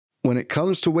When it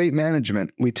comes to weight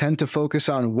management, we tend to focus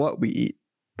on what we eat,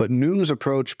 but Noom's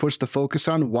approach puts the focus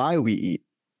on why we eat.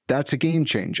 That's a game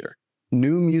changer.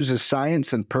 Noom uses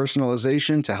science and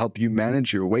personalization to help you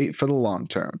manage your weight for the long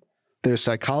term. Their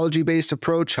psychology-based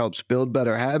approach helps build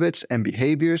better habits and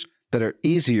behaviors that are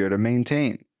easier to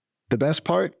maintain. The best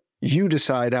part? You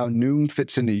decide how Noom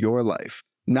fits into your life,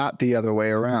 not the other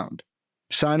way around.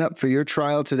 Sign up for your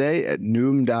trial today at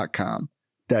Noom.com.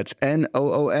 That's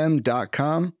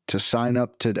Noom.com to sign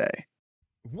up today.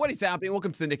 What is happening?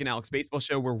 Welcome to the Nick and Alex Baseball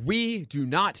Show, where we do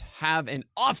not have an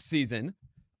off season.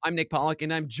 I'm Nick Pollock,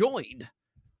 and I'm joined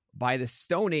by the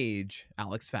Stone Age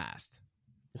Alex Fast.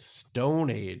 Stone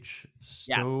Age.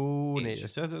 Stone Age.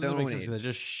 That doesn't make sense. I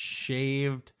just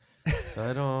shaved. So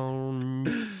I don't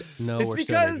know where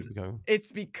Stone Age is going.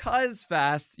 It's because,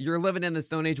 Fast, you're living in the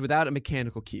Stone Age without a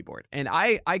mechanical keyboard. And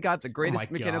I got the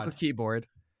greatest mechanical keyboard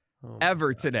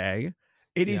ever today.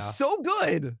 It is so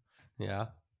good. Yeah.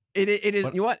 It is.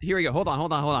 You know what? Here we go. Hold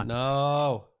on.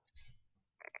 No.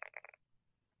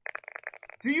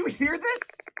 Do you hear this?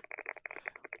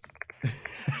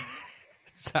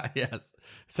 Yes.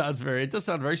 It does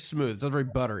sound very smooth. It sounds very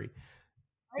buttery.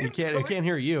 I can't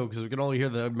hear you because we can only hear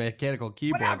the mechanical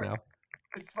keyboard now.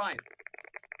 It's fine.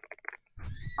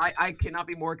 I cannot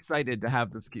be more excited to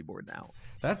have this keyboard now.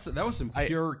 That was some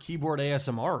pure keyboard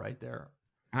ASMR right there.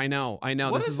 I know.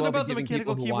 What this is it about the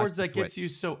mechanical keyboards that gets you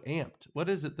so amped? What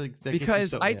is it that gets you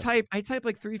so amped? I type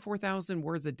like 3,000-4,000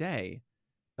 words a day.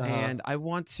 And I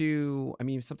want to,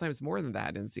 sometimes more than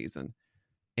that in season.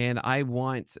 And I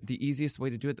want the easiest way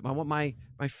to do it. I want my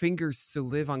fingers to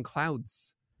live on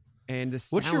clouds. And the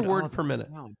what's your word per minute?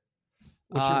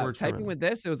 What's your word typing with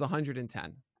this? It was 110.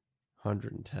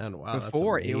 110. Wow.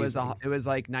 Before it was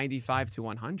like 95 to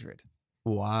 100.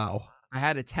 Wow. I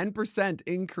had a 10%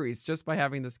 increase just by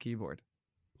having this keyboard.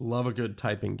 Love a good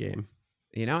typing game.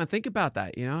 And think about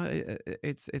that.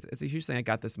 It's a huge thing. I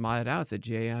got this modded out. It's a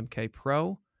JMK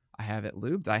Pro. I have it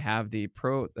lubed. I have the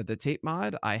tape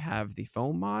mod. I have the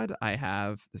foam mod. I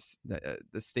have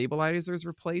the stabilizers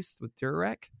replaced with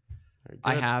Durarec.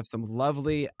 I have some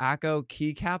lovely Acco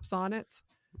keycaps on it.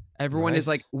 Everyone is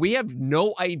like, we have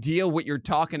no idea what you're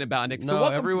talking about, Nick. So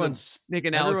welcome to the Nick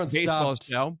and Alex Baseball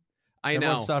Show. I know.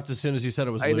 Everyone stopped as soon as you said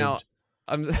it was lubed.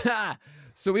 I know.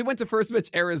 So we went to First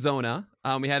Pitch, Arizona.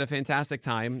 We had a fantastic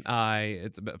time.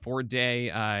 It's a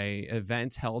 4-day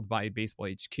event held by Baseball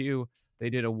HQ. They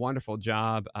did a wonderful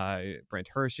job. Brent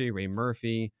Hershey, Ray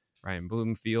Murphy, Ryan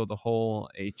Bloomfield, the whole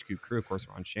HQ crew, of course,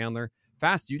 Ron Chandler.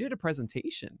 Fast, you did a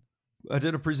presentation. I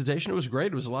did a presentation. It was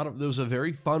great. It was a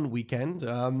very fun weekend.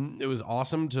 It was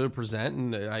awesome to present,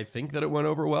 and I think that it went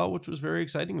over well, which was very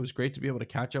exciting. It was great to be able to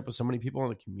catch up with so many people in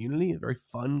the community, a very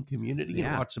fun community,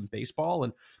 and watch some baseball.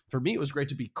 And for me, it was great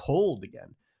to be cold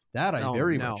again. That I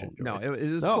very much enjoyed. No, it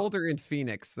was colder in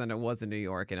Phoenix than it was in New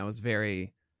York, and I was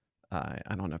very,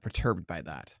 perturbed by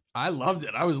that. I loved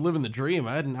it. I was living the dream.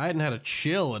 I hadn't had a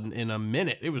chill in a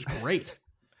minute. It was great.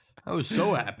 I was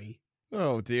so happy.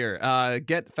 Oh dear.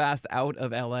 Get Fast out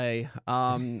of LA.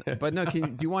 But no, do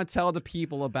you want to tell the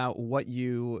people about what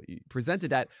you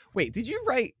presented at? Wait, did you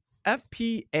write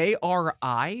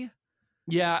FPARI?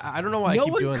 Yeah, I don't know why I keep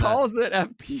doing that. No one calls it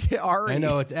FPARI. I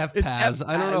know it's FPAS.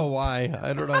 I don't know why.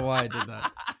 I did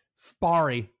that.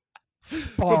 Fapari.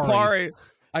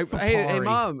 Hey,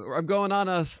 Mom, I'm going on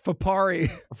a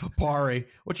Fapari. Fapari.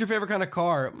 What's your favorite kind of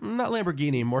car? Not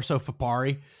Lamborghini, more so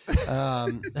Fapari.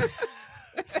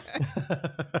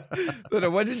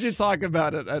 What did you talk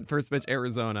about at First Pitch,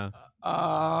 Arizona?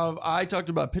 I talked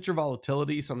about pitcher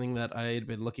volatility, something that I had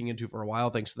been looking into for a while,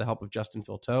 thanks to the help of Justin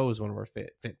Filteau, who's one of our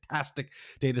fantastic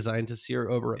data scientists here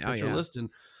over at PitcherList, and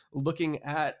looking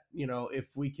at,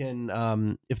 if we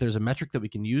can, if there's a metric that we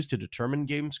can use to determine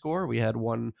game score. We had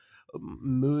one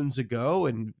moons ago,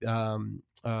 and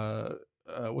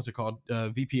what's it called?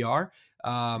 VPR.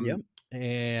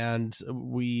 And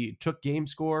we took game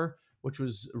score, which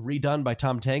was redone by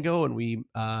Tom Tango, and we,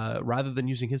 rather than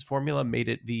using his formula, made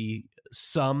it the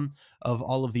sum of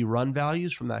all of the run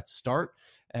values from that start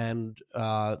and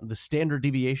the standard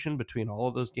deviation between all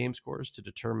of those game scores to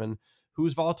determine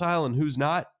who's volatile and who's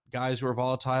not. Guys who are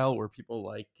volatile were people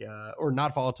like, or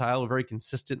not volatile, were very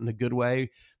consistent in a good way.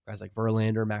 Guys like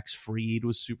Verlander, Max Fried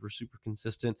was super, super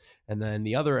consistent. And then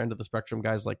the other end of the spectrum,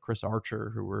 guys like Chris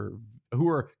Archer, who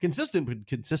were consistent, but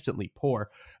consistently poor.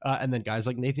 And then guys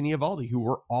like Nathan Eovaldi, who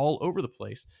were all over the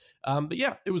place. But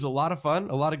yeah, it was a lot of fun,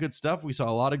 a lot of good stuff. We saw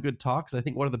a lot of good talks. I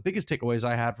think one of the biggest takeaways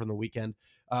I had from the weekend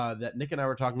that Nick and I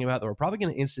were talking about that we're probably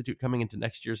going to institute coming into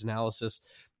next year's analysis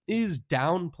is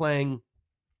downplaying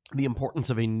the importance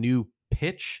of a new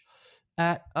pitch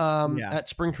at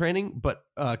spring training, but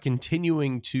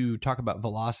continuing to talk about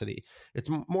velocity. It's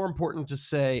more important to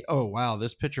say, oh wow,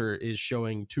 this pitcher is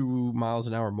showing 2 miles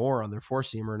an hour more on their four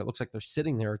seamer, and it looks like they're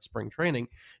sitting there at spring training,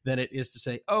 than it is to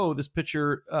say, oh, this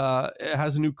pitcher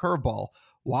has a new curveball.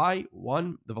 Why?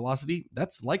 One, the velocity,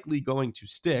 that's likely going to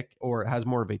stick, or has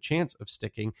more of a chance of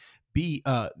sticking. B,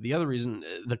 the other reason,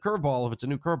 the curveball, if it's a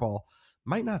new curveball,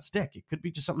 might not stick. It could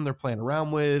be just something they're playing around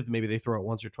with. Maybe they throw it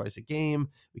once or twice a game.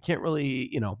 We can't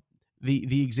really,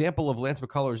 the example of Lance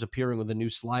McCullers appearing with a new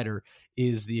slider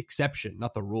is the exception,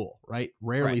 not the rule, right?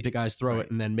 Rarely do guys throw it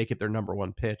and then make it their number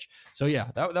one pitch. So yeah,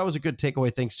 that was a good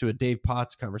takeaway, thanks to a Dave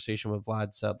Potts conversation with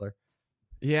Vlad Sedler.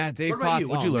 Yeah, Dave Potts.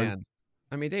 What'd you learn? Man.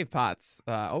 I mean, Dave Potts,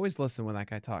 always listen when that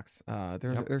guy talks.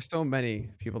 There's so many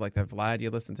people like that. Vlad,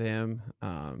 you listen to him.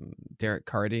 Derek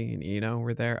Carty and Eno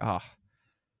were there. Oh,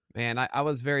 man, I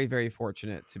was very, very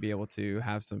fortunate to be able to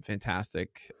have some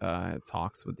fantastic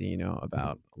talks with Eno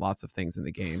about lots of things in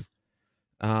the game.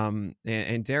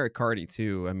 And Derek Carty,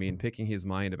 too. I mean, picking his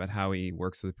mind about how he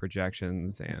works with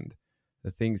projections and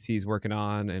the things he's working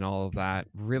on and all of that.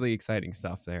 Really exciting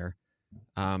stuff there.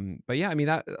 But yeah, I mean,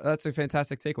 that's a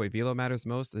fantastic takeaway. Velo matters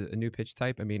most, a new pitch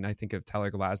type. I mean, I think of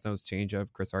Tyler Glasnow's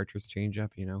changeup, Chris Archer's changeup,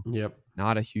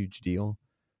 not a huge deal.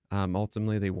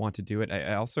 Ultimately, they want to do it.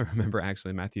 I also remember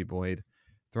actually Matthew Boyd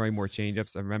throwing more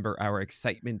changeups. I remember our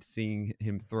excitement seeing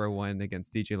him throw one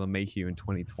against DJ LeMahieu in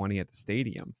 2020 at the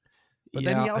stadium. But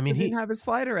then he also didn't have his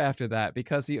slider after that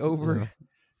because he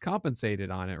overcompensated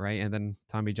on it, right? And then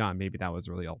Tommy John, maybe that was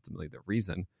really ultimately the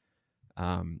reason.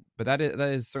 But that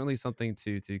is certainly something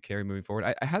to carry moving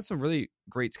forward. I had some really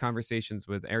great conversations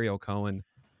with Ariel Cohen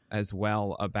as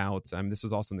well about, this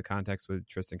was also in the context with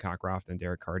Tristan Cockcroft and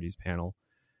Derek Carty's panel,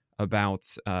 about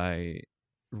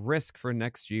risk for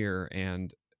next year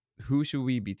and who should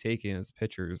we be taking as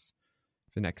pitchers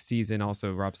for next season.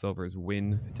 Also, Rob Silver's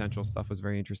win potential stuff was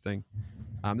very interesting.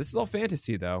 This is all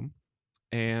fantasy, though,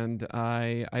 and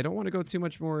I don't want to go too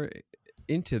much more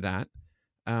into that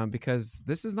because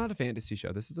this is not a fantasy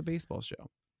show. This is a baseball show.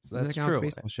 That's true.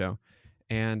 Baseball show.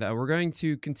 And we're going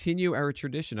to continue our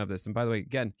tradition of this. And by the way,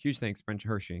 again, huge thanks, Brent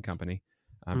Hershey and Company,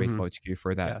 Baseball HQ,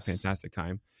 for that fantastic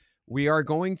time. We are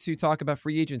going to talk about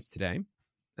free agents today.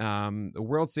 The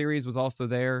World Series was also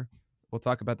there. We'll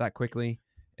talk about that quickly.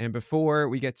 And before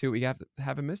we get to it, we have to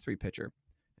have a mystery pitcher.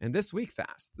 And this week,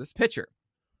 this pitcher,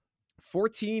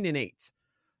 14-8,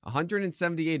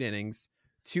 178 innings,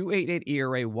 2.88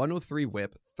 ERA, 103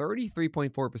 WHIP,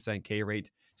 33.4% K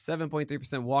rate,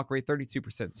 7.3% walk rate, 32%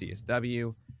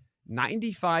 CSW,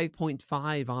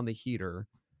 95.5 on the heater,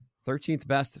 13th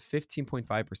best,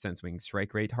 15.5% swing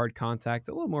strike rate, hard contact,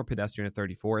 a little more pedestrian at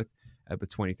 34th,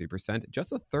 with 23%,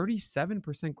 just a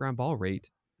 37% ground ball rate.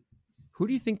 Who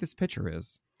do you think this pitcher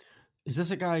is? Is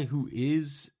this a guy who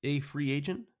is a free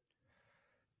agent?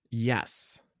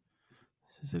 Yes.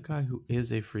 This is a guy who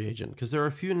is a free agent, because there are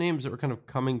a few names that were kind of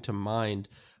coming to mind,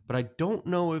 but I don't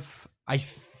know if I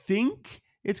think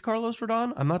it's Carlos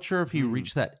Rodon. I'm not sure if he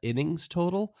reached that innings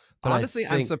total. But honestly,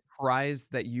 I'm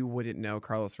surprised that you wouldn't know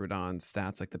Carlos Rodon's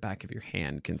stats like the back of your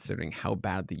hand, considering how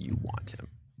badly you want him.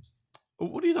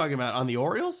 What are you talking about? On the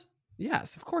Orioles?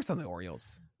 Yes, of course on the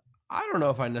Orioles. I don't know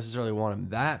if I necessarily want him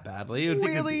that badly.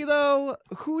 Really, though?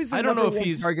 Who is the number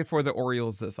one target for the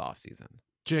Orioles this offseason?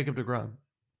 Jacob deGrom.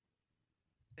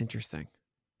 Interesting.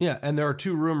 Yeah, and there are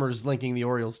two rumors linking the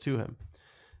Orioles to him.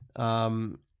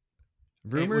 Rumors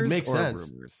it would make or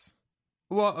sense. Rumors?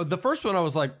 Well, the first one I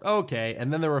was like, okay,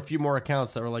 and then there were a few more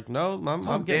accounts that were like, no,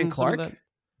 I'm getting Dan Clark? some of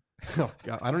that. Oh,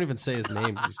 God, I don't even say his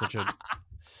name. He's such a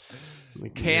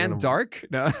Dark?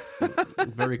 No.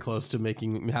 Very close to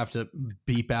making me have to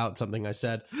beep out something I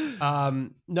said.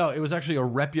 No, it was actually a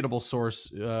reputable source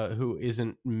who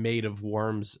isn't made of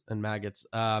worms and maggots.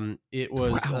 It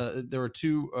was there were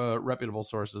two reputable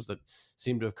sources that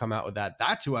seemed to have come out with that.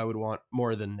 That's who I would want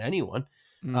more than anyone.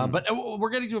 But we're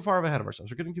getting too far ahead of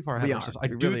ourselves. I do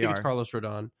think it's Carlos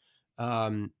Rodon.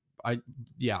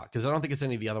 Because I don't think it's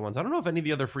any of the other ones. I don't know if any of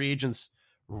the other free agents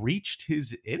reached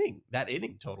that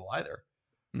inning total either.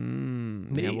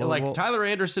 Tyler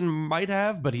Anderson might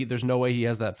have, but there's no way he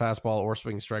has that fastball or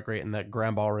swing strike rate, and that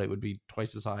ground ball rate would be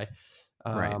twice as high.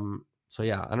 Right. So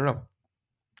yeah, I don't know.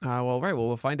 Well,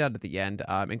 we'll find out at the end.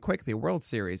 And quickly, World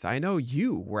Series. I know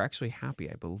you were actually happy,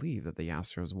 I believe, that the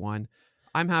Astros won.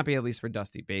 I'm happy at least for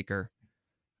Dusty Baker.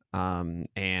 And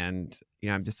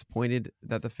I'm disappointed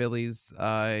that the Phillies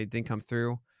didn't come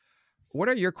through. What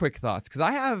are your quick thoughts? Because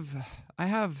I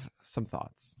have some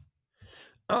thoughts.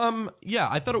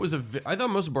 I thought I thought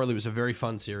most importantly it was a very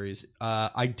fun series.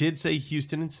 I did say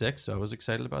Houston in 6, so I was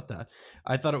excited about that.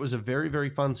 I thought it was a very, very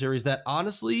fun series that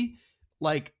honestly,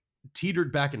 like,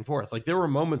 teetered back and forth. Like there were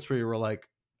moments where you were like,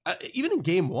 even in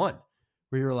game one,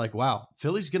 where you were like, wow,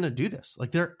 Philly's going to do this.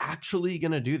 Like they're actually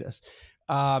going to do this.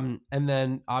 And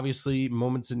then obviously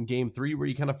moments in game three where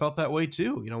you kind of felt that way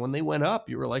too. When they went up,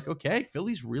 you were like, okay,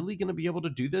 Philly's really going to be able to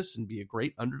do this and be a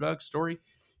great underdog story,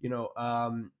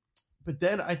 but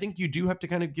then I think you do have to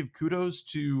kind of give kudos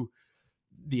to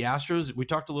the Astros. We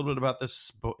talked a little bit about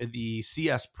this in the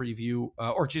CS preview,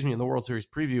 in the World Series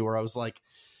preview, where I was like,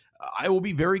 I will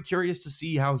be very curious to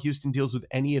see how Houston deals with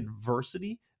any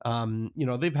adversity.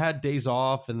 They've had days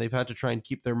off and they've had to try and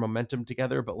keep their momentum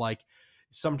together, but like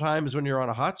sometimes when you're on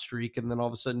a hot streak and then all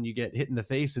of a sudden you get hit in the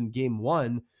face in game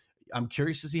one, I'm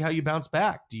curious to see how you bounce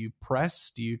back. Do you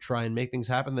press? Do you try and make things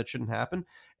happen that shouldn't happen?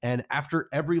 And after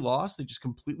every loss, they just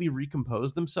completely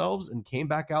recomposed themselves and came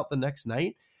back out the next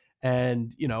night.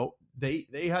 And,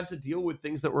 they had to deal with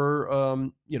things that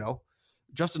were,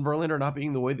 Justin Verlander not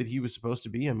being the way that he was supposed to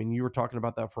be. I mean, you were talking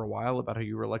about that for a while, about how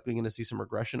you were likely going to see some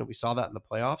regression, and we saw that in the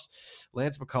playoffs.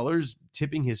 Lance McCullers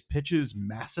tipping his pitches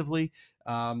massively.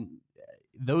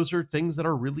 Those are things that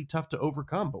are really tough to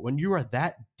overcome. But when you are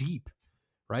that deep,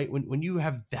 right, when you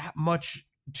have that much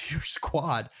to your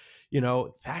squad,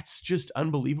 that's just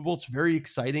unbelievable. It's very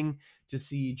exciting to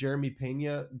see Jeremy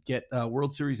Pena get a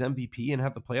World Series MVP and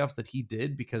have the playoffs that he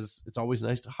did, because it's always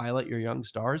nice to highlight your young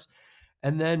stars.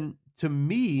 And then to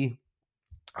me,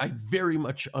 I very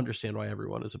much understand why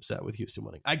everyone is upset with Houston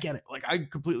winning. I get it. Like, I'm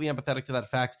completely empathetic to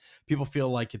that fact. People feel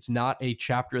like it's not a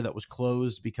chapter that was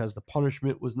closed because the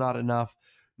punishment was not enough,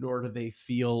 nor do they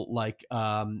feel like,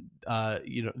 there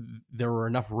were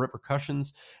enough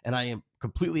repercussions. And I am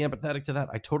completely empathetic to that.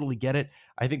 I totally get it.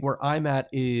 I think where I'm at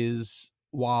is,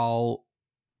 while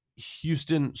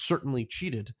Houston certainly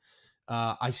cheated,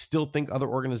 I still think I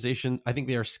think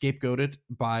they are scapegoated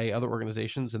by other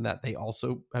organizations, and that they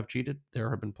also have cheated. There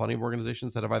have been plenty of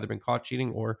organizations that have either been caught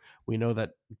cheating, or we know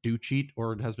that do cheat,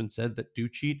 or it has been said that do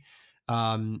cheat.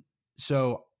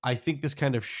 So I think this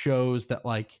kind of shows that,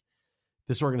 like,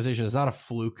 this organization is not a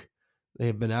fluke. They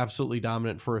have been absolutely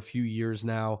dominant for a few years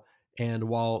now. And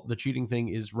while the cheating thing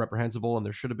is reprehensible and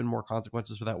there should have been more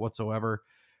consequences for that whatsoever,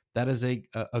 that is a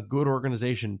good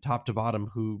organization, top to bottom,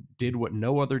 who did what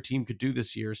no other team could do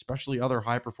this year, especially other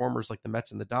high performers like the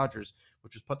Mets and the Dodgers,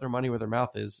 which was put their money where their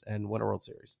mouth is and win a World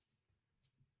Series.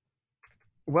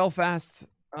 Well, Fast,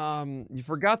 you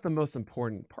forgot the most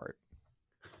important part.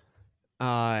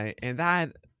 And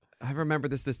that, I remember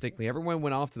this distinctly. Everyone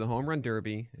went off to the home run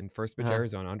derby in first pitch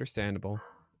Arizona, understandable,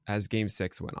 as game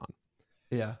 6 went on.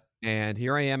 Yeah. And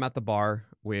here I am at the bar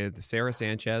with Sarah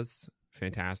Sanchez.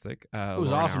 Fantastic. It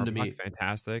was Lauren awesome to Auerbach, meet.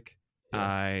 Fantastic.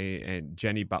 Yeah. And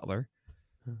Jenny Butler.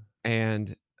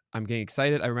 And I'm getting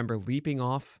excited. I remember leaping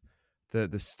off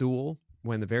the stool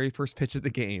when the very first pitch of the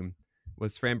game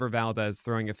was Framber Valdez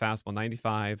throwing a fastball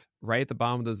 95 right at the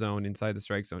bottom of the zone, inside the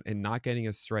strike zone, and not getting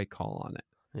a strike call on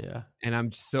it. Yeah. And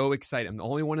I'm so excited. I'm the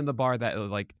only one in the bar that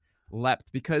like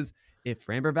leapt, because if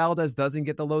Framber Valdez doesn't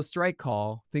get the low strike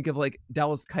call, think of like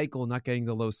Dallas Keuchel not getting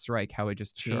the low strike, how it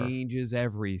just changes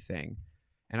everything.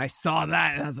 And I saw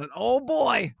that and I was like, oh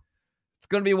boy, it's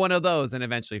going to be one of those. And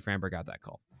eventually Framber got that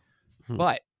call.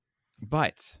 But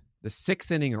the 6th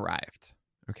inning arrived.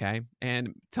 Okay.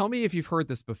 And tell me if you've heard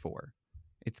this before.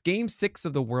 It's game 6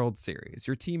 of the World Series.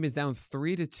 Your team is down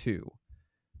 3-2.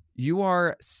 You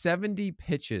are 70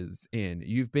 pitches in.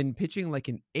 You've been pitching like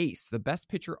an ace, the best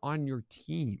pitcher on your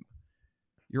team.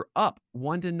 You're up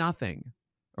 1-0,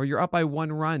 or you're up by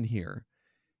 1 run here.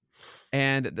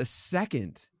 And the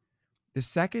second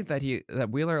that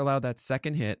Wheeler allowed that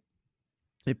second hit,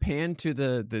 it panned to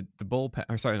the bullpen,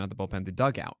 or sorry, not the bullpen, the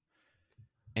dugout.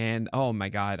 And oh my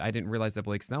God, I didn't realize that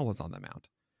Blake Snell was on the mound,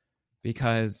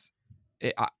 because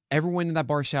everyone in that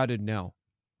bar shouted no.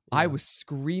 Yeah. I was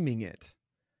screaming it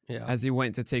as he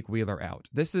went to take Wheeler out.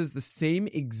 This is the same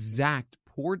exact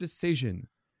poor decision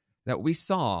that we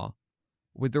saw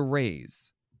with the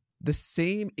Rays, the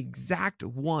same exact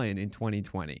one in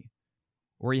 2020,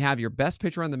 where you have your best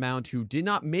pitcher on the mound who did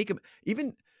not make him.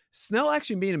 Even Snell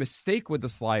actually made a mistake with the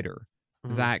slider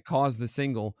that caused the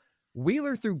single.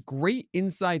 Wheeler threw great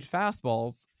inside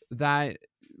fastballs that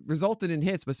resulted in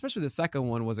hits, but especially the second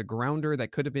one was a grounder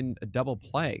that could have been a double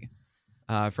play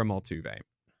from Altuve.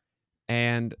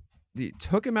 And it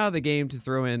took him out of the game to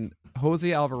throw in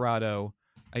Jose Alvarado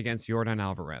against Yordan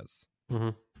Alvarez.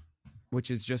 Which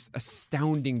is just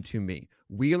astounding to me.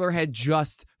 Wheeler had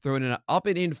just thrown an up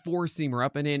and in 4-seamer,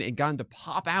 up and in, and gotten to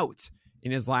pop out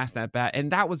in his last at bat, and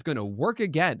that was going to work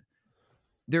again.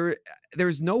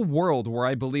 There's no world where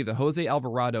I believe that Jose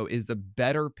Alvarado is the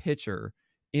better pitcher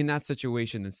in that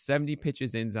situation than 70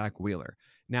 pitches in Zach Wheeler.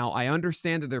 Now, I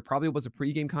understand that there probably was a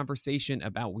pregame conversation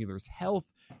about Wheeler's health.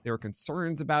 There were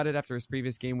concerns about it after his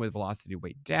previous game with velocity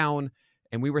way down.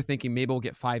 And we were thinking maybe we'll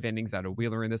get 5 innings out of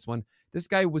Wheeler in this one. This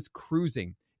guy was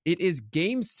cruising. It is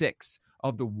game 6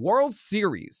 of the World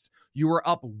Series. You are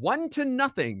up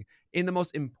 1-0 in the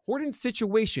most important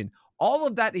situation. All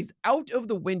of that is out of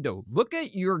the window. Look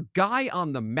at your guy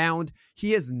on the mound.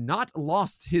 He has not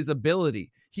lost his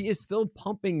ability. He is still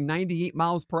pumping 98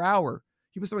 miles per hour.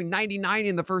 He was throwing 99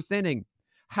 in the first inning.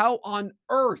 How on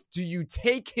earth do you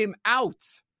take him out?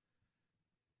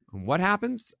 And what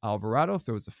happens? Alvarado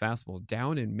throws a fastball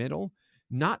down in middle,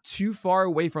 not too far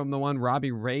away from the one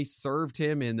Robbie Ray served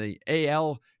him in the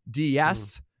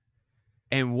ALDS.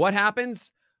 And what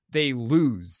happens? They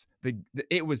lose.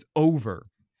 It was over.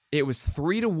 It was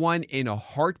 3-1 in a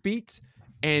heartbeat,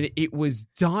 and it was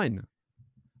done.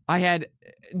 I had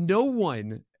no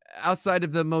one outside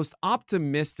of the most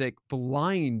optimistic,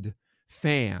 blind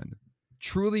fan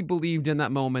truly believed in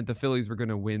that moment the Phillies were going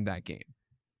to win that game.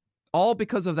 All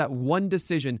because of that one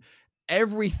decision.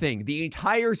 Everything, the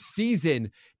entire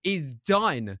season is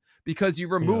done because you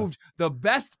removed the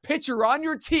best pitcher on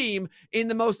your team in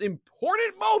the most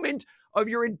important moment of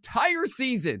your entire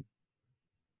season.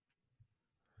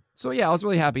 So yeah, I was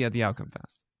really happy at the outcome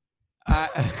fast.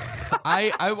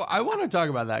 I want to talk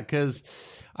about that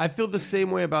because I feel the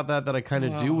same way about that I kind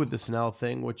of do with the Snell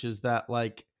thing, which is that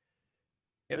like,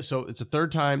 so it's a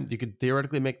third time. You could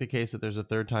theoretically make the case that there's a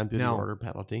third time through the order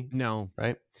penalty. No.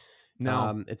 Right?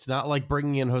 No. It's not like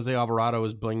bringing in Jose Alvarado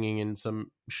is bringing in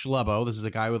some schlubbo. This is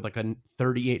a guy with like a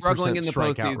 38%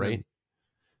 strikeout rate.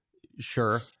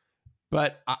 Sure.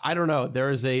 But I don't know.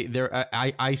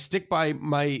 I stick by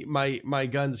my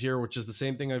guns here, which is the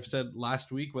same thing I've said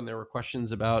last week when there were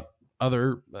questions about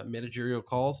other managerial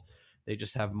calls. They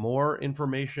just have more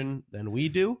information than we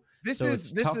do. This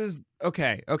is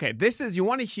okay. This is, you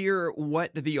want to hear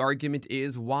what the argument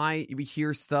is, why we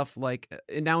hear stuff like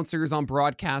announcers on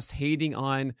broadcast hating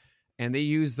on, and they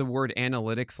use the word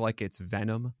analytics like it's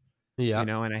venom. Yeah. You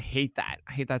know, and I hate that.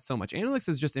 I hate that so much. Analytics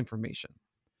is just information.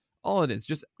 All it is,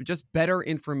 just better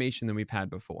information than we've had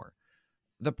before.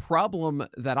 The problem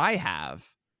that I have,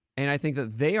 and I think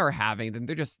that they are having, that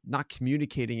they're just not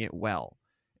communicating it well,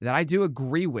 that I do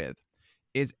agree with,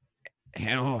 is,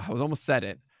 I almost said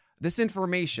it, this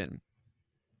information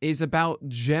is about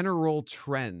general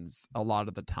trends a lot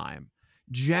of the time.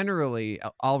 Generally,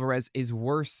 Alvarez is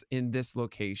worse in this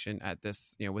location at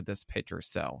this, with this pitch or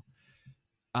so.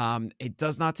 It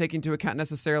does not take into account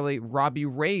necessarily Robbie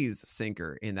Ray's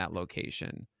sinker in that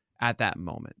location at that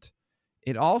moment.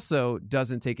 It also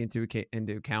doesn't take into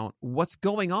account what's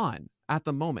going on at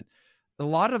the moment. A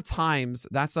lot of times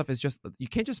that stuff is just, you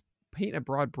can't just paint a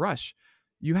broad brush.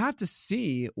 You have to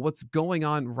see what's going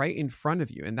on right in front of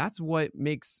you. And that's what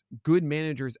makes good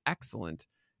managers excellent,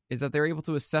 is that they're able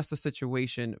to assess the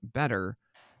situation better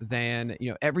than,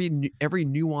 every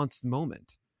nuanced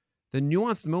moment. The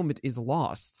nuanced moment is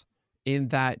lost in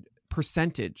that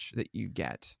percentage that you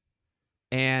get.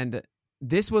 And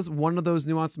this was one of those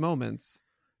nuanced moments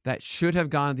that should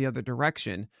have gone the other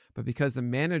direction. But because the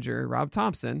manager, Rob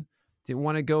Thompson, didn't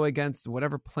want to go against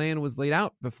whatever plan was laid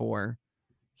out before,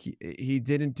 he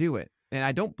didn't do it. And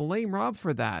I don't blame Rob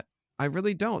for that. I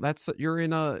really don't.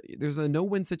 There's a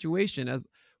no-win situation, as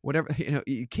whatever,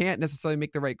 you can't necessarily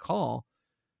make the right call,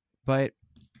 but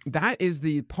that is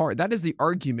the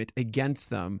argument against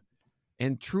them.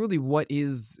 And truly what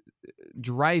is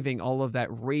driving all of that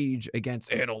rage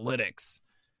against analytics.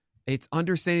 It's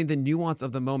understanding the nuance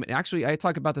of the moment. Actually, I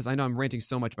talk about this. I know I'm ranting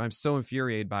so much, but I'm so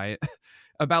infuriated by it.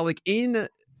 About like in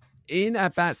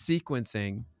at-bat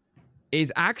sequencing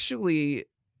is actually,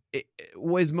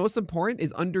 what is most important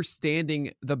is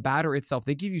understanding the batter itself.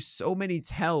 They give you so many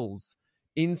tells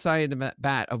inside of at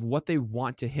bat of what they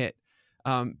want to hit.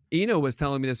 Eno was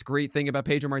telling me this great thing about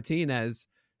Pedro Martinez,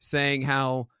 saying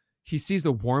how he sees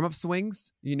the warm-up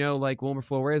swings, like Wilmer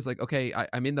Flores, like, okay,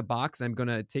 I'm in the box. I'm going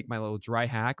to take my little dry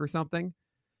hack or something.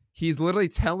 He's literally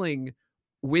telling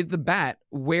with the bat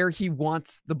where he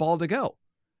wants the ball to go.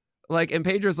 Like, and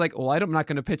Pedro's like, well, I'm not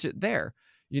going to pitch it there.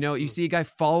 You see a guy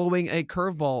following a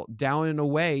curveball down and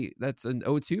away. That's an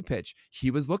 0-2 pitch.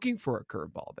 He was looking for a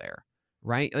curveball there,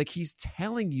 right? Like, he's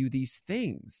telling you these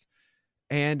things.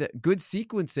 And good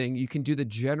sequencing, you can do the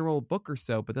general book or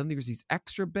so, but then there's these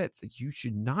extra bits that you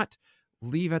should not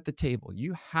leave at the table.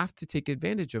 You have to take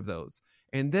advantage of those.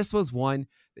 And this was one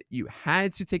that you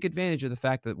had to take advantage of, the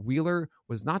fact that Wheeler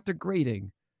was not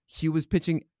degrading. He was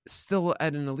pitching still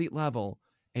at an elite level,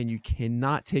 and you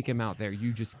cannot take him out there.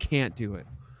 You just can't do it.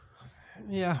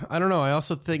 Yeah, I don't know. I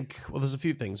also think, there's a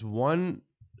few things. One,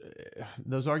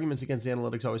 those arguments against the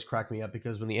analytics always crack me up,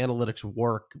 because when the analytics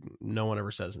work, no one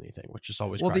ever says anything, which just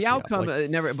always Well, cracks the me up. outcome Like,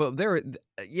 never, but there,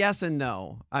 yes and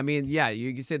no. I mean, yeah,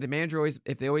 you say the manager always,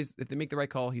 if they make the right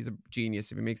call, he's a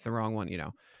genius. If he makes the wrong one,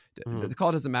 the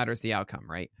call doesn't matter. It's the outcome,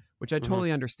 right? Which I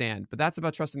totally understand, but that's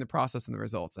about trusting the process and the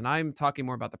results. And I'm talking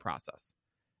more about the process.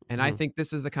 And I think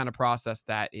this is the kind of process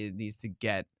that it needs to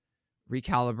get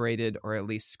recalibrated or at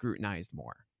least scrutinized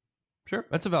more. Sure,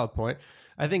 that's a valid point.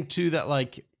 I think too that,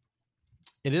 like,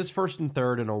 it is first and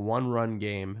third in a 1-run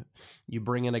game. You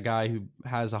bring in a guy who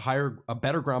has a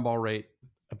better ground ball rate,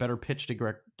 a better pitch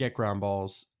to get ground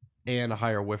balls, and a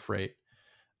higher whiff rate.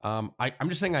 I'm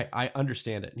just saying I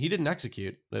understand it. He didn't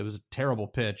execute. It was a terrible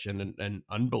pitch and an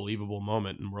unbelievable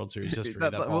moment in World Series history.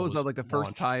 What was that, like the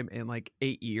first time in like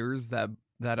 8 years that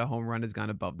a home run has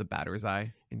gone above the batter's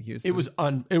eye in Houston? It was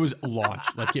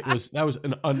launched. Like, that was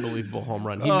an unbelievable home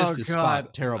run. He missed his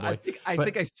spot terribly. I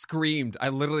think I screamed. I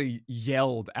literally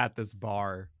yelled at this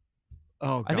bar.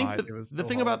 Oh God. I think the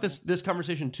thing about this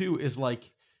conversation too is,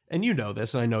 like, and you know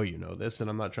this, and I know you know this,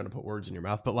 and I'm not trying to put words in your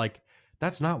mouth, but like,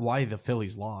 that's not why the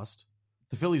Phillies lost.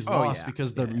 The Phillies lost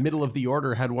because the middle of the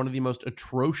order had one of the most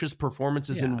atrocious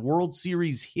performances in World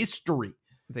Series history.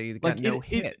 They got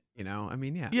hit. I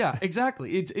mean, yeah. Yeah,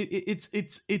 exactly.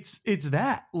 It's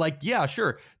that. Like, yeah,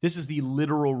 sure. This is the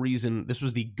literal reason. This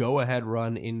was the go-ahead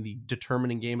run in the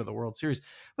determining game of the World Series,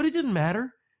 but it didn't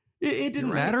matter. It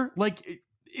didn't matter. Like,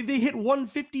 they hit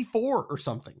 154 or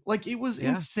something. Like, it was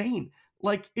insane.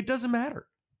 Like, it doesn't matter.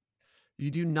 You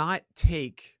do not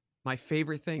take my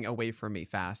favorite thing away from me,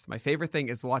 Fast. My favorite thing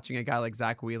is watching a guy like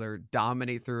Zach Wheeler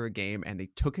dominate through a game, and they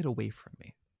took it away from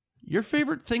me. Your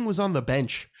favorite thing was on the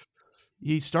bench.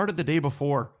 He started the day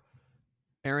before.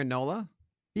 Aaron Nola?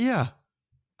 Yeah.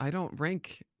 I don't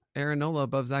rank Aaron Nola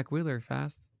above Zach Wheeler,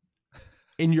 Fast.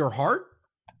 In your heart?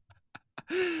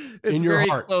 It's very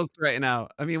close right now.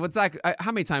 I mean,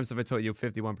 how many times have I told you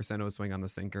 51% of a swing on the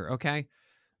sinker? Okay.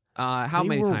 How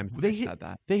many times have I said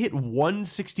that? They hit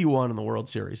 161 in the World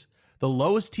Series. The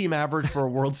lowest team average for a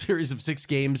World Series of 6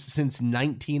 games since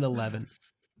 1911.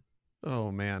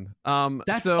 Oh, man.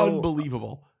 That's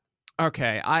unbelievable.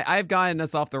 Okay, I've gotten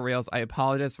us off the rails. I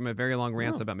apologize for my very long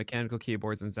rants about mechanical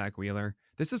keyboards and Zach Wheeler.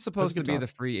 This is supposed to be the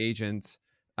free agent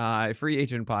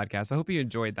podcast. I hope you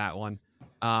enjoyed that one.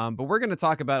 But we're going to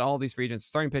talk about all these free agents: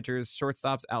 starting pitchers,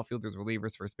 shortstops, outfielders,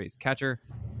 relievers, first base, catcher,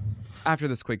 after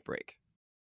this quick break.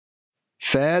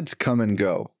 Fads come and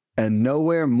go, and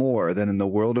nowhere more than in the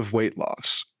world of weight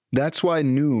loss. That's why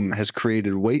Noom has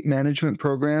created weight management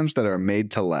programs that are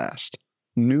made to last.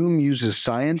 Noom uses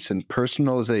science and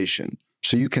personalization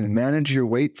so you can manage your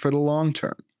weight for the long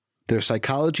term. Their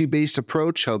psychology-based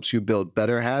approach helps you build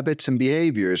better habits and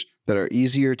behaviors that are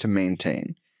easier to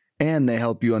maintain. And they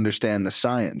help you understand the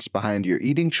science behind your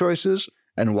eating choices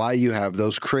and why you have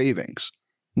those cravings.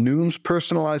 Noom's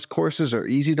personalized courses are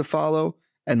easy to follow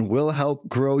and will help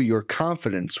grow your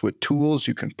confidence with tools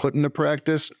you can put into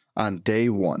practice on day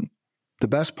one. The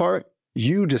best part?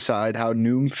 You decide how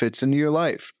Noom fits into your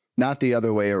life, not the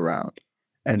other way around.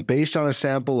 And based on a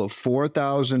sample of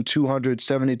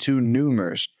 4,272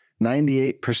 Noomers,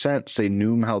 98% say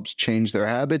Noom helps change their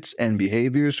habits and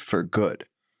behaviors for good.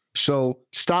 So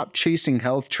stop chasing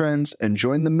health trends and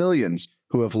join the millions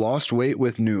who have lost weight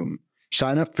with Noom.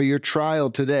 Sign up for your trial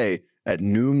today at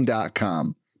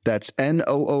Noom.com. That's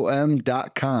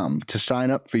Noom.com to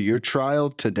sign up for your trial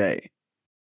today.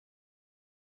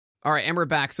 All right, and we're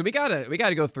back. So we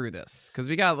gotta go through this because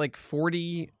we got like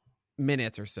 40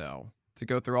 minutes or so to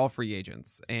go through all free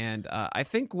agents. And I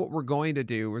think what we're going to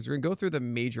do is we're gonna go through the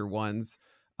major ones.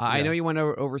 I know you went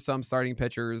over some starting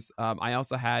pitchers. I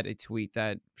also had a tweet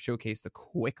that showcased a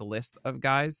quick list of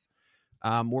guys.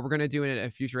 What we're going to do in a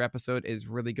future episode is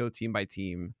really go team by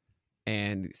team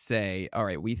and say, all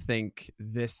right, we think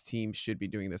this team should be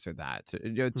doing this or that.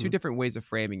 Two different ways of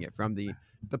framing it from the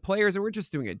players, and we're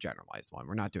just doing a generalized one.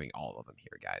 We're not doing all of them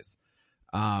here, guys.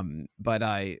 But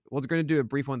we're going to do a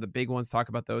brief one, the big ones, talk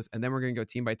about those, and then we're going to go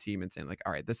team by team and saying like,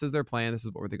 all right, this is their plan. This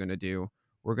is what they're going to do.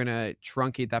 We're going to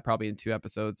truncate that probably in 2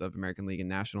 episodes of American League and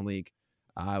National League.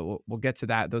 We'll get to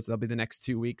that. That'll be the next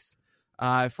 2 weeks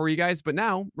for you guys. But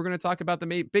now we're going to talk about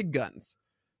the big guns.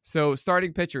 So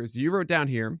starting pitchers, you wrote down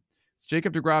here, it's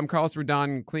Jacob deGrom, Carlos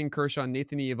Rodon, Clayton Kershaw,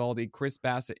 Nathan Eovaldi, Chris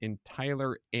Bassett, and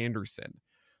Tyler Anderson.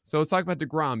 So let's talk about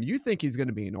deGrom. You think he's going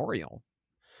to be an Oriole?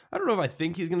 I don't know if I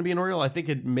think he's going to be an Oriole. I think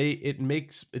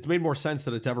it's made more sense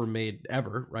than it's ever made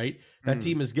ever, right? That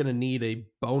team is going to need a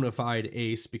bona fide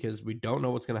ace because we don't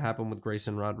know what's going to happen with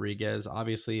Grayson Rodriguez.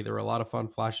 Obviously, there were a lot of fun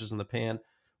flashes in the pan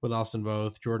with Austin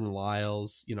Voth, Jordan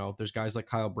Lyles. There's guys like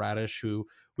Kyle Bradish who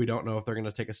we don't know if they're going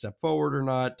to take a step forward or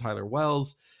not. Tyler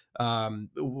Wells,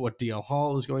 what DL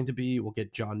Hall is going to be. We'll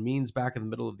get John Means back in the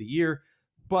middle of the year.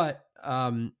 But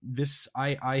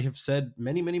I have said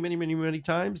many, many, many, many, many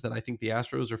times that I think the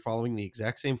Astros are following the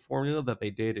exact same formula that they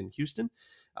did in Houston,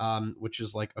 which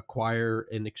is like acquire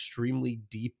an extremely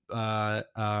deep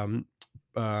farm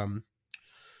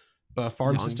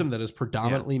system that is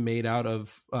predominantly made out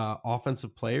of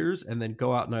offensive players, and then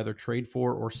go out and either trade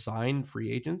for or sign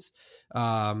free agents,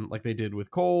 like they did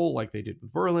with Cole, like they did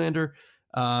with Verlander.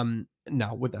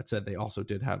 Now, with that said, they also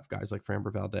did have guys like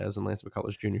Framber Valdez and Lance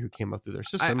McCullers Jr. who came up through their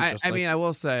system. I mean, I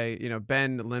will say,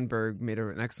 Ben Lindbergh made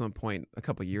an excellent point a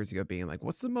couple of years ago, being like,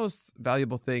 what's the most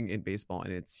valuable thing in baseball?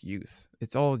 And it's youth.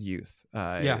 It's all youth.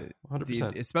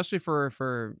 100%. Especially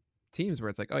for teams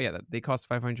where it's like, oh yeah, they cost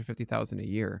 $550,000 a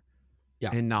year,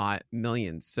 and not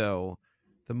millions. So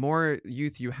the more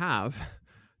youth you have,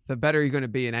 the better you're going to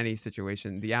be in any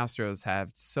situation. The Astros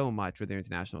have so much with their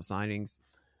international signings.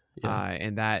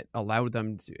 And that allowed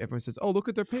them to. Everyone says, "Oh, look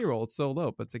at their payroll; it's so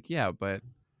low." But it's like, yeah, but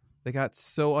they got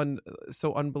so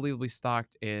unbelievably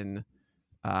stocked in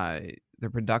their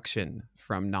production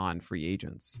from non-free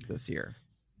agents this year.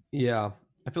 Yeah,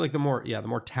 I feel like the more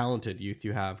talented youth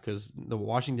you have, because the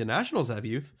Washington Nationals have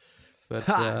youth, but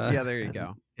yeah, there you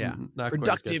go. Yeah, not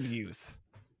productive youth.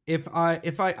 I'm not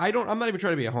even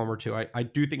trying to be a homer too. I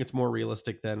do think it's more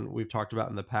realistic than we've talked about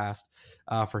in the past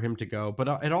for him to go.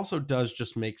 But it also does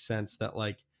just make sense that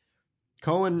like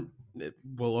Cohen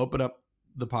will open up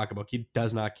the pocketbook. He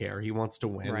does not care. He wants to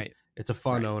win. Right. It's a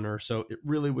fun owner. So it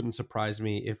really wouldn't surprise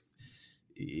me if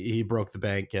he broke the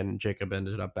bank and Jacob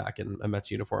ended up back in a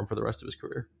Mets uniform for the rest of his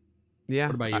career. Yeah.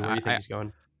 What about you? Where do you think he's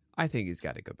going? I think he's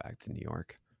got to go back to New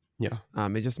York. Yeah.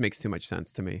 It just makes too much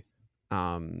sense to me.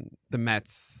 The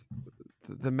Mets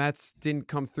didn't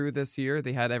come through this year.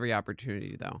 They had every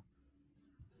opportunity though.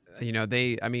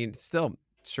 Still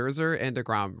Scherzer and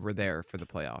DeGrom were there for the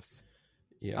playoffs.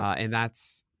 Yeah. And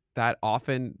that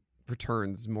often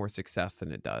returns more success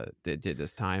than it did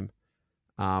this time.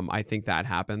 I think that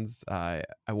happens. I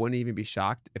wouldn't even be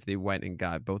shocked if they went and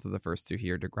got both of the first two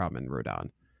here, DeGrom and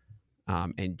Rodon,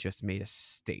 and just made a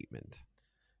statement.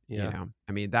 Yeah.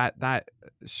 That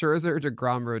Scherzer,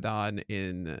 DeGrom, Rodon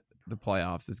in the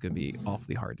playoffs is going to be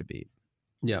awfully hard to beat.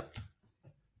 Yeah.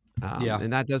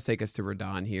 And that does take us to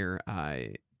Rodon here.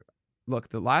 Look,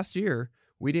 the last year,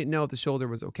 we didn't know if the shoulder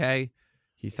was okay.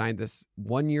 He signed this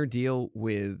 1-year deal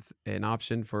with an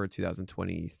option for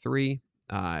 2023.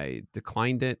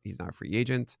 Declined it. He's not a free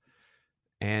agent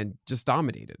and just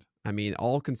dominated.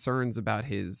 All concerns about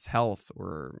his health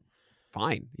were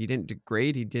fine. He didn't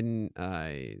degrade. He didn't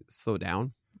slow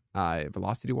down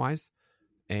velocity wise.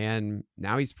 And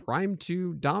now he's primed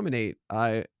to dominate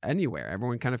anywhere.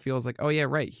 Everyone kind of feels like, oh yeah,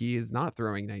 right. He is not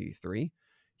throwing 93.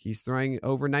 He's throwing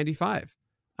over 95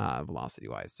 velocity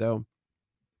wise. So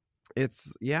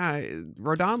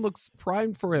Rodon looks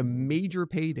primed for a major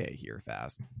payday here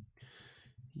fast.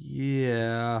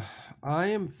 Yeah, I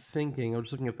am thinking, I'm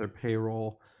just looking at their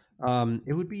payroll.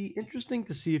 It would be interesting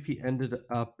to see if he ended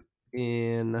up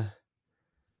in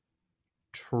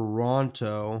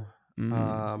Toronto,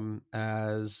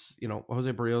 as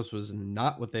Jose Barrios was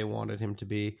not what they wanted him to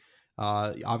be.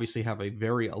 Obviously have a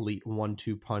very elite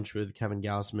 1-2 punch with Kevin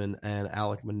Gausman and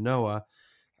Alek Manoah.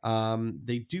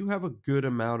 They do have a good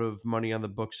amount of money on the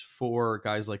books for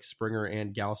guys like Springer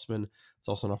and Gausman. Let's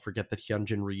also not forget that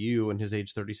Hyunjin Ryu in his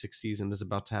age 36 season is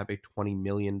about to have a $20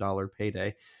 million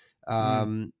payday.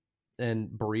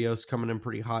 And Barrios coming in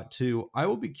pretty hot too. I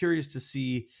will be curious to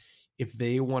see if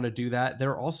they want to do that.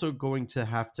 They're also going to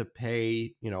have to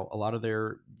pay, a lot of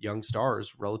their young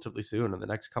stars relatively soon in the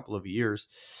next couple of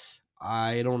years.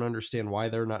 I don't understand why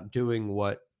they're not doing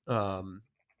what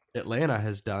Atlanta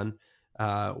has done,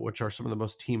 which are some of the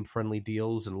most team-friendly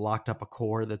deals and locked up a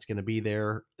core that's going to be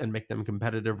there and make them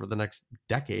competitive for the next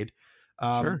decade.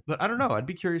 Sure. But I don't know. I'd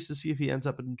be curious to see if he ends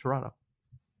up in Toronto.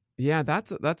 Yeah,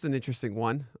 that's an interesting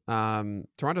one.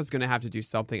 Toronto's going to have to do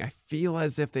something. I feel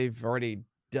as if they've already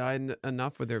done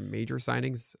enough with their major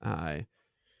signings.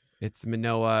 It's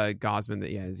Manoah, Gausman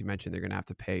that, as you mentioned, they're going to have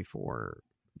to pay for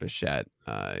Bichette,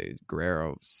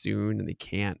 Guerrero soon, and they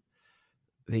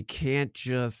can't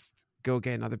just go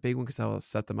get another big one because that will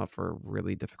set them up for a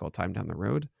really difficult time down the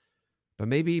road. But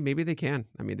maybe they can.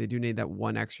 They do need that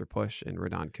one extra push, and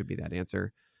Rodon could be that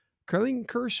answer. Clayton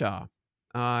Kershaw.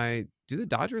 Do the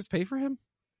Dodgers pay for him?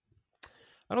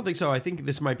 I don't think so. I think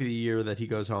this might be the year that he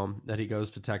goes home, that he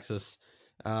goes to Texas.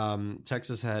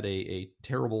 Texas had a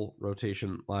terrible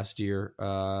rotation last year.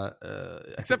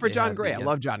 Except for John Gray. I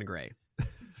love John Gray.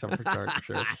 Some for charge for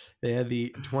sure. They had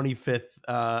the 25th.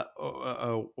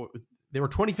 They were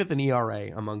 25th in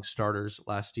ERA among starters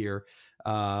last year.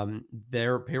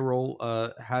 Their payroll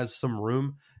has some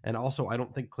room, and also I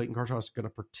don't think Clayton Kershaw is going to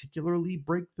particularly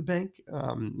break the bank.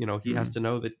 He has to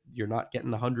know that you're not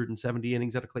getting 170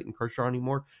 innings out of Clayton Kershaw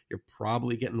anymore. You're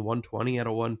probably getting 120 out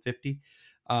of 150.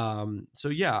 So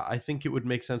yeah, I think it would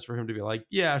make sense for him to be like,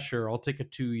 yeah, sure, I'll take a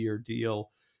 2-year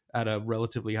deal at a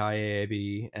relatively high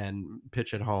AAV and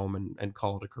pitch at home and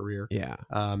call it a career. Yeah.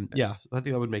 So I think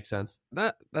that would make sense.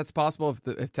 That's possible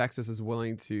if Texas is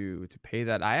willing to pay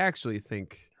that. I actually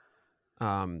think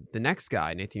the next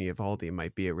guy, Nathan Eovaldi,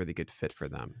 might be a really good fit for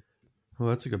them. Well,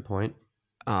 that's a good point.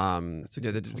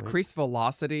 The decreased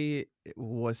velocity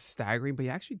was staggering, but he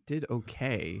actually did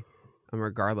okay.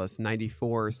 Regardless,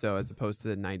 94 or so as opposed to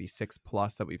the 96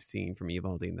 plus that we've seen from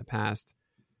Eovaldi in the past.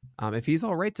 If he's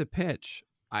all right to pitch,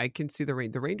 I can see the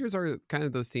Rangers are kind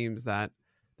of those teams that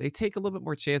they take a little bit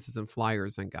more chances and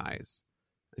flyers on guys.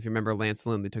 If you remember Lance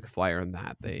Lynn, they took a flyer on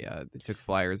that. They took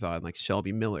flyers on like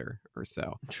Shelby Miller or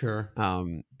so. Sure.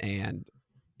 And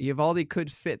Eovaldi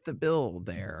could fit the bill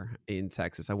there in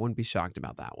Texas. I wouldn't be shocked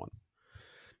about that one.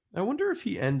 I wonder if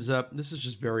he ends up, this is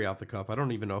just very off the cuff, I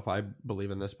don't even know if I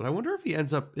believe in this, but I wonder if he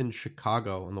ends up in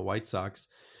Chicago on the White Sox.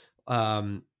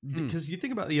 Because you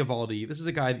think about Eovaldi, this is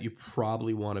a guy that you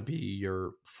probably want to be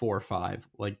your 4 or 5,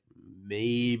 like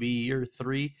maybe your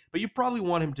 3, but you probably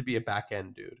want him to be a back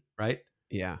end dude, right?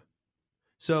 Yeah.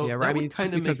 So yeah, right. I mean,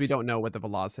 just because we don't know what the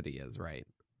velocity is, right?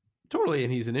 Totally,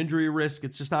 and he's an injury risk.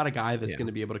 It's just not a guy that's going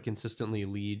to be able to consistently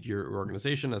lead your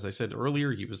organization. As I said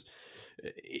earlier, he was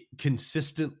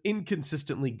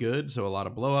inconsistently good, so a lot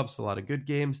of blowups, a lot of good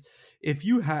games. If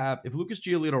Lucas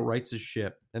Giolito rights his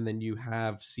ship, and then you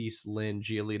have Cease, Lynn,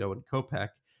 Giolito, and Kopech,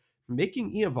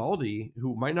 making Eovaldi,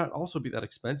 who might not also be that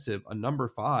expensive, a number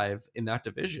 5 in that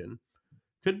division,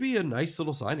 could be a nice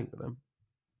little signing for them.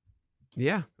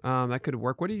 Yeah, that could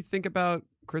work. What do you think about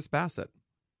Chris Bassett?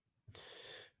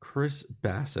 Chris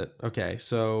Bassett. Okay,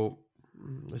 so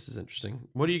this is interesting.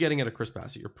 What are you getting out of Chris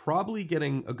Bassett? You're probably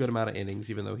getting a good amount of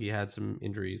innings, even though he had some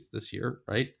injuries this year,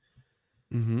 right?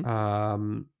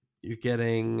 Mm-hmm. You're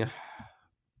getting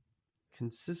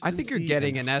consistency. I think you're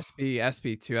getting an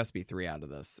SP2, SP3 out of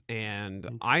this. And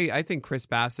I think Chris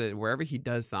Bassett, wherever he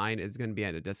does sign, is going to be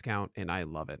at a discount, and I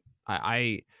love it.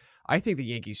 I think the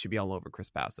Yankees should be all over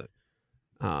Chris Bassett.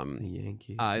 The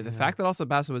Yankees. The fact that also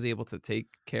Bassett was able to take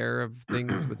care of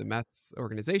things with the Mets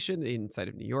organization inside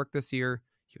of New York this year,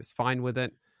 he was fine with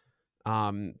it.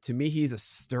 To me,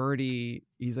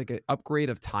 he's like an upgrade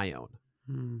of Tyone.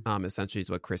 Essentially is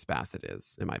what Chris Bassett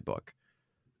is in my book.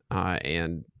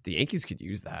 And the Yankees could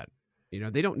use that.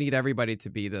 They don't need everybody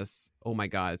to be this, oh my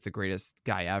God, it's the greatest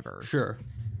guy ever. Sure.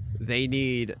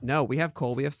 We have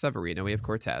Cole, we have Severino, we have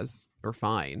Cortez. We're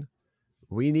fine.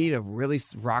 We need a really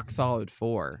rock solid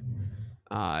 4.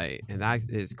 And that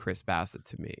is Chris Bassett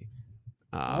to me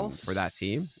for that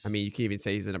team. I mean, you can even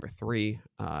say he's the number 3.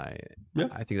 I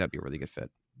think that'd be a really good fit.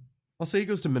 I'll say he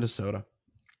goes to Minnesota.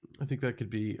 I think that could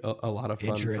be a lot of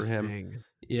fun for him.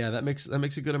 Yeah, that makes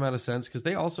a good amount of sense because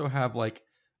they also have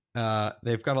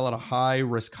they've got a lot of high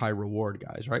risk, high reward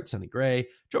guys, right? Sonny Gray,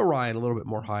 Joe Ryan, a little bit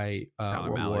more high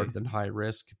reward than high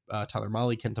risk. Tyler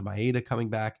Mahle, Kenta Maeda coming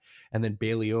back, and then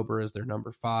Bailey Ober is their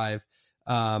number 5.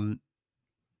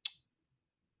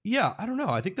 Yeah, I don't know.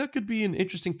 I think that could be an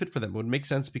interesting fit for them. It would make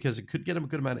sense because it could get him a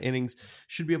good amount of innings.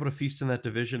 Should be able to feast in that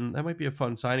division. That might be a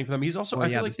fun signing for them. He's also, I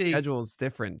feel like the schedule is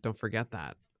different. Don't forget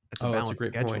that. It's that's a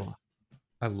great schedule. point.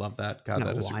 I love that. God,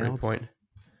 that is a great point.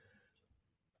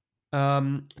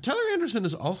 Tyler Anderson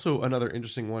is also another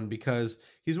interesting one because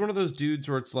he's one of those dudes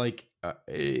where it's like, are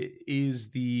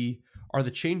the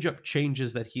change-up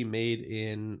changes that he made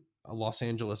in Los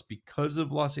Angeles because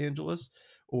of Los Angeles,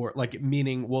 or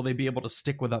meaning will they be able to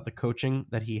stick without the coaching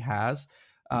that he has?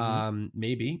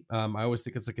 Maybe. I always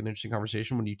think it's an interesting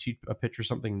conversation when you teach a pitcher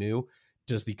something new.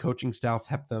 Does the coaching staff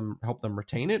help them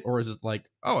retain it, or is it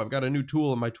like, oh, I've got a new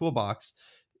tool in my toolbox?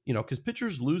 Because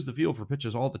pitchers lose the feel for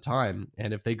pitches all the time.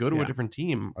 And if they go to a different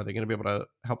team, are they going to be able to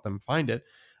help them find it?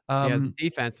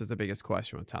 Defense is the biggest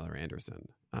question with Tyler Anderson.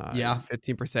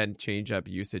 15% change-up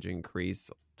usage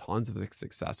increase, tons of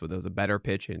success with it. It was a better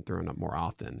pitch and thrown up more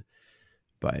often.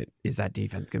 But is that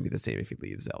defense going to be the same if he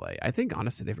leaves LA? I think,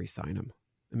 honestly, they re-sign him.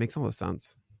 It makes all the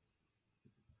sense.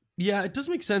 Yeah, it does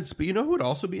make sense. But who would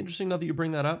also be interesting now that you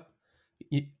bring that up?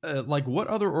 What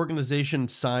other organization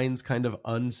signs kind of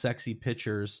unsexy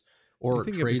pitchers or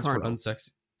trades for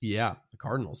unsexy? Yeah, the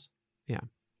Cardinals. Yeah.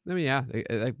 I mean,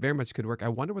 it very much could work. I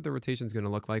wonder what the rotation is going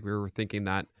to look like. We were thinking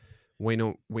that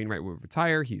Wainwright would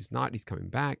retire. He's not. He's coming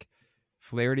back.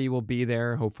 Flaherty will be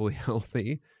there, hopefully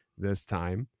healthy this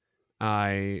time.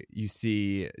 You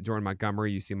see Jordan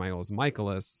Montgomery, you see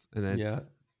Michaelis, and then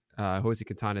Jose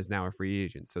Quintana is now a free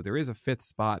agent. So there is a fifth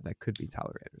spot that could be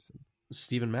Tyler Anderson.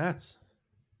 Steven Matz.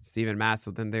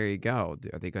 So then there you go.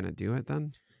 Are they going to do it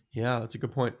then? Yeah, that's a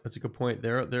good point.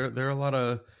 There are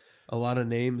a lot of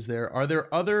names there. Are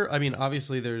there other? I mean,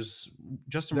 obviously, there's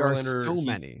Justin Verlander. So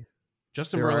many.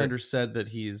 Justin Verlander said that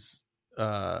he's.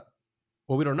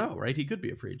 Well, we don't know, right? He could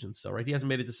be a free agent still, right? He hasn't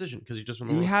made a decision because he just won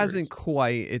the World hasn't Series.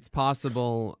 Quite. It's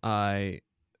possible. I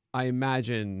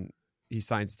imagine he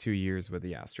signs 2 years with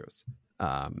the Astros.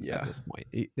 At this point,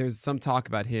 there's some talk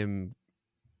about him.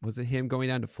 Was it him going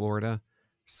down to Florida,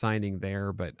 signing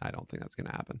there? But I don't think that's going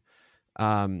to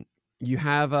happen. You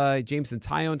have Jameson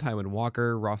Taillon, Taijuan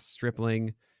Walker, Ross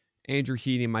Stripling, Andrew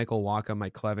Heaney, Michael Wacha,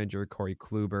 Mike Clevenger, Corey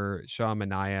Kluber, Shaw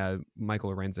Manaea,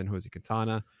 Michael Lorenzen, Jose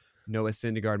Quintana, Noah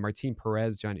Syndergaard, Martin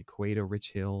Perez, Johnny Cueto,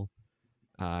 Rich Hill,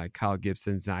 Kyle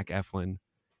Gibson, Zach Eflin.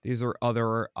 These are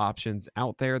other options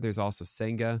out there. There's also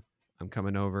Senga. I'm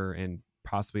coming over, and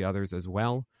possibly others as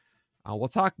well. We'll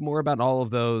talk more about all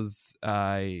of those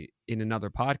in another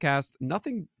podcast.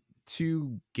 Nothing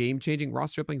too game-changing.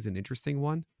 Ross Stripling's an interesting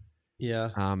one. Yeah.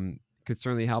 Could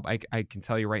certainly help. I can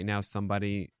tell you right now,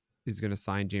 somebody is going to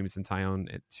sign Jameson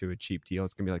Taillon to a cheap deal.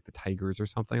 It's going to be like the Tigers or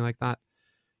something like that.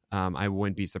 I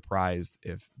wouldn't be surprised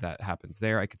if that happens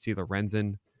there. I could see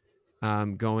Lorenzen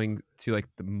going to like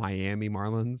the Miami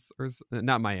Marlins, or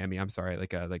not Miami. I'm sorry,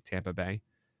 like Tampa Bay.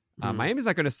 Miami's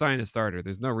not going to sign a starter.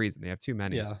 There's no reason. They have too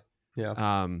many.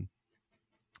 Yeah.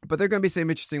 But they're going to be some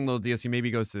interesting little deals. He maybe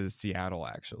goes to Seattle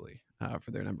actually for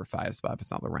their number 5 spot. If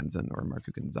it's not Lorenzen or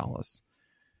Marco Gonzalez.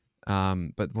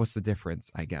 But what's the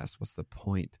difference? I guess what's the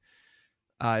point?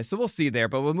 So we'll see there.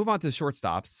 But we'll move on to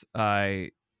shortstops.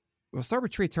 We'll start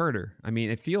with Trey Turner. I mean,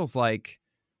 it feels like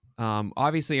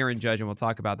obviously Aaron Judge, and we'll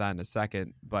talk about that in a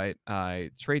second. But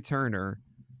Trey Turner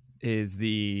is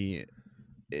the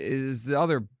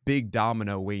other big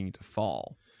domino waiting to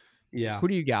fall. Yeah. Who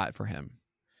do you got for him?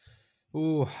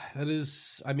 Ooh, that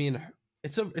is. I mean,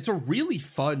 it's a really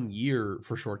fun year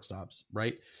for shortstops,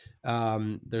 right?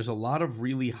 There's a lot of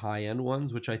really high end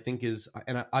ones, which I think is,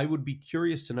 and I would be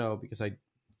curious to know because I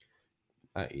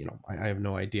have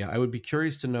no idea. I would be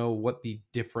curious to know what the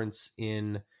difference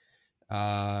in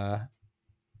like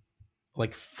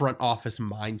front office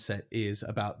mindset is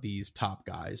about these top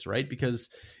guys, right?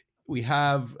 Because we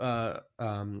have oh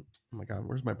my God,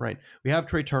 where's my brain? We have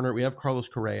Trey Turner, we have Carlos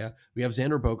Correa, we have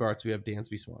Xander Bogaerts, we have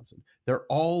Dansby Swanson. They're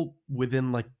all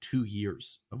within like 2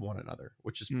 years of one another,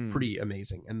 which is pretty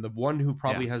amazing. And the one who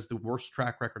probably has the worst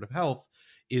track record of health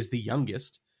is the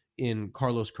youngest in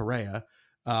Carlos Correa.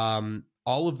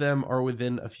 All of them are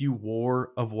within a few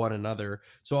WAR of one another.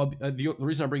 So the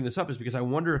reason I bring this up is because I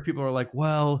wonder if people are like,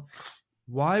 well,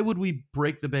 why would we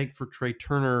break the bank for Trey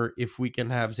Turner if we can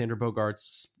have Xander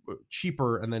Bogaerts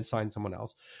cheaper and then sign someone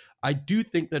else? I do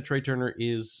think that Trey Turner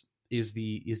is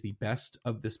the best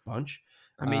of this bunch.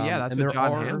 I mean, that's what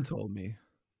John Hamm told me.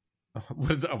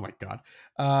 Oh my God.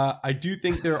 I do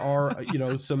think there are,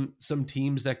 some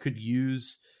teams that could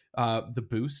use the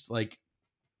boost. Like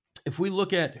if we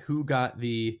look at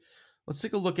let's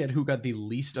take a look at who got the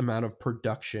least amount of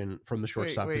production from the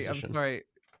shortstop position. I'm sorry.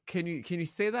 Can you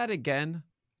say that again?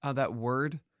 That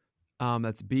word,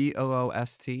 that's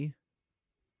BOOST.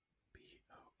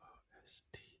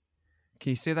 BOOST. Can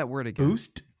you say that word again?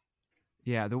 Boost?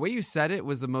 Yeah, the way you said it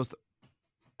was the most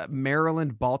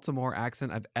Maryland Baltimore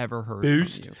accent I've ever heard.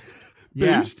 Boost? From you.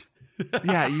 Yeah. Boost?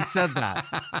 Yeah, you said that.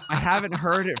 I haven't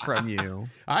heard it from you.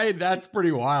 That's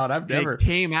pretty wild. It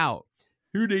came out.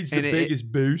 Who needs the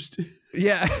biggest boost?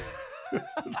 Yeah.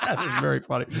 That is very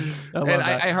funny.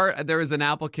 I heard there was an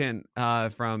applicant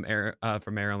from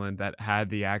Maryland that had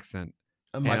the accent.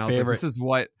 My favorite.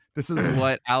 Like, this is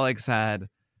what Alex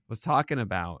was talking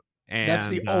about. And that's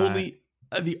the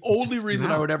only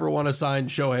reason I would ever want to sign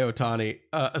Shohei Ohtani,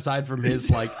 aside from his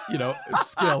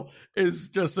skill, is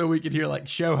just so we could hear like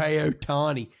Shohei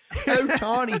Ohtani.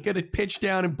 Ohtani gonna pitch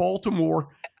down in Baltimore.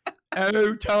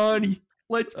 Ohtani,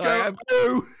 let's go.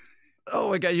 Oh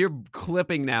my God, you're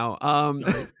clipping now.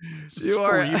 You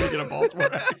are in a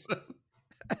Baltimore accent.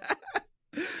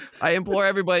 I implore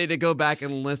everybody to go back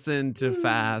and listen to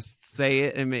Fast, say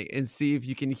it, and see if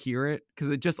you can hear it, because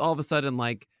it just all of a sudden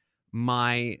like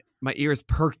my ears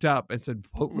perked up and said,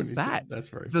 "What was that?" That's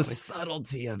very the funny.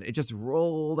 Subtlety of it just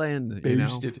rolled in.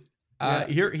 Boosted.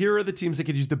 Here are the teams that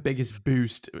could use the biggest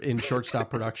boost in shortstop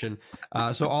production.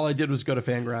 So all I did was go to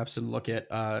Fangraphs and look at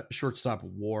shortstop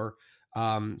WAR.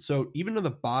 So even in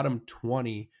the bottom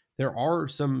 20, there are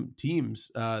some teams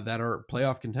that are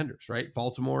playoff contenders, right?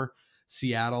 Baltimore,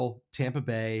 Seattle, Tampa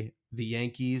Bay, the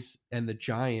Yankees, and the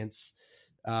Giants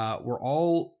were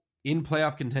all in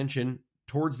playoff contention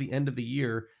towards the end of the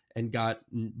year and got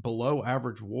below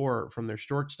average WAR from their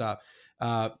shortstop.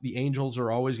 The Angels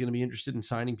are always going to be interested in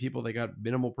signing people. They got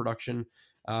minimal production.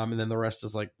 And then the rest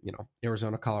is like,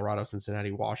 Arizona, Colorado,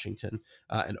 Cincinnati, Washington,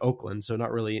 and Oakland. So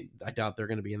not really, I doubt they're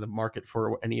going to be in the market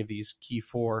for any of these key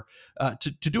four.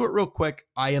 To do it real quick,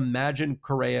 I imagine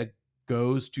Correa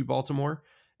goes to Baltimore.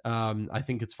 I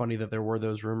think it's funny that there were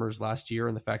those rumors last year,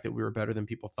 and the fact that we were better than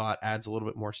people thought adds a little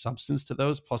bit more substance to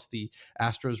those. Plus the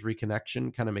Astros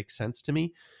reconnection kind of makes sense to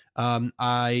me.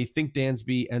 I think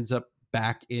Dansby ends up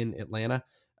back in Atlanta.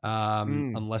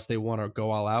 Unless they want to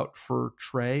go all out for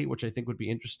Trey, which I think would be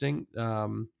interesting.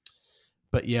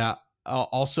 But yeah,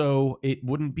 also it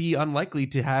wouldn't be unlikely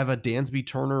to have a Dansby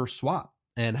Turner swap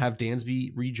and have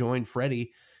Dansby rejoin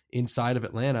Freddie inside of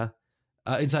Atlanta,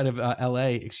 inside of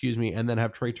LA, excuse me, and then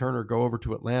have Trey Turner go over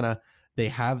to Atlanta. They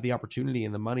have the opportunity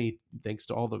and the money thanks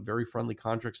to all the very friendly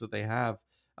contracts that they have.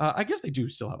 I guess they do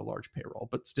still have a large payroll,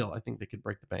 but still, I think they could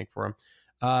break the bank for him.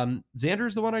 Xander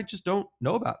is the one I just don't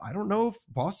know about. I don't know if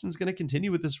Boston's going to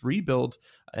continue with this rebuild,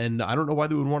 and I don't know why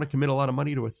they would want to commit a lot of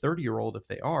money to a 30-year-old if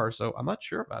they are. So I'm not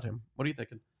sure about him. What are you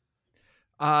thinking?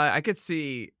 I could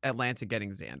see Atlanta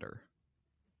getting Xander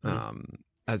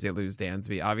as they lose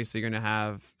Dansby. Obviously, you're going to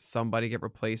have somebody get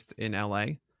replaced in LA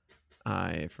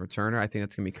for Turner. I think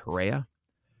that's going to be Correa.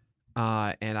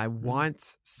 And I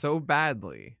want so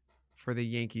badly for the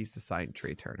Yankees to sign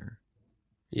Trey Turner.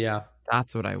 Yeah.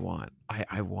 That's what I want.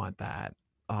 I want that.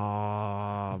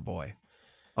 Oh boy.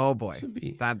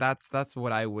 That's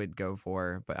what I would go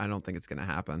for, but I don't think it's going to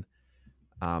happen.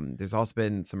 There's also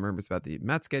been some rumors about the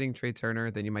Mets getting Trey Turner.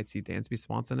 Then you might see Dansby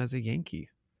Swanson as a Yankee.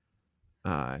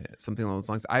 Something along those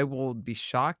lines. I will be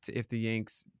shocked if the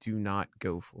Yanks do not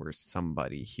go for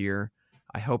somebody here.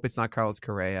 I hope it's not Carlos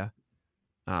Correa.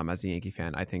 As a Yankee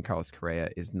fan, I think Carlos Correa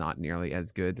is not nearly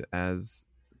as good as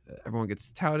everyone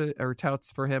gets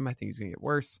touts for him. I think he's going to get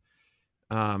worse.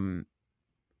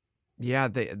 Yeah,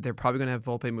 they're probably going to have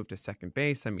Volpe move to second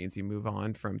base. That means you move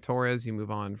on from Torres, you move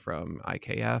on from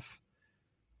IKF.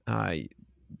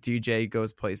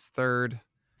 DJ plays third.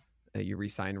 You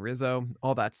re-sign Rizzo,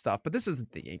 all that stuff. But this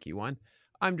isn't the Yankee one.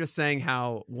 I'm just saying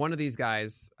how one of these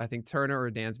guys, I think Turner or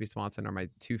Dansby Swanson, are my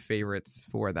two favorites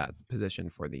for that position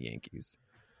for the Yankees.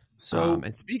 So,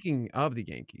 and speaking of the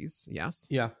Yankees, yes.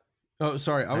 Yeah. Oh,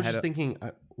 sorry. I was just thinking,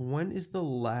 when is the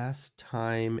last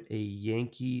time a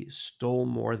Yankee stole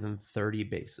more than 30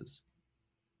 bases?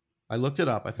 I looked it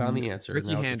up. I found the answer.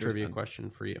 Ricky now Henderson. It's a trivia question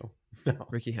for you. No.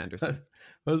 Ricky Henderson.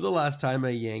 When was the last time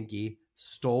a Yankee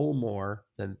stole more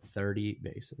than 30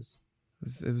 bases?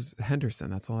 It was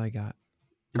Henderson. That's all I got.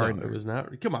 Gardner. No, it was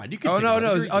not. Come on. You can.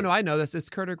 Oh, no. I know this. It's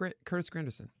Curtis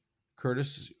Granderson.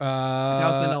 Curtis.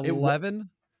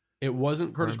 2011? It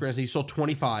wasn't Curtis Granderson. He stole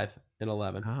 25 in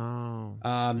 11. Oh.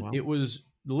 Well. It was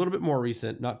a little bit more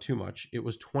recent, not too much. It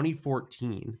was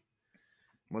 2014.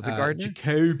 Was it Gardner?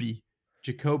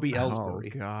 Jacoby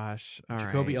Ellsbury. Oh, gosh. All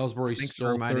Jacoby right. Ellsbury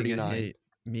stole 39.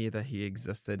 Me that he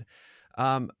existed.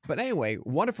 But anyway,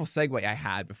 wonderful segue I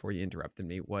had before you interrupted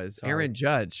me was Aaron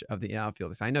Judge of the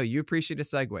outfielders. I know you appreciate a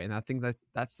segue, and I think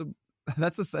that's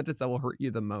the sentence that will hurt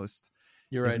you the most.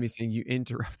 You're right. Me saying you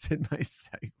interrupted my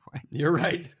segue. You're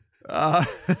right.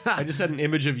 I just had an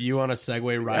image of you on a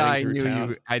Segway riding through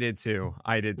town. I did too,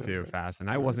 fast. And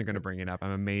I wasn't going to bring it up. I'm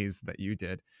amazed that you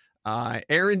did.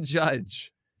 Aaron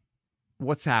Judge,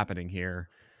 what's happening here?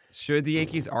 Are the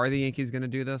Yankees going to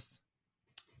do this?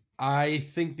 I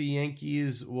think the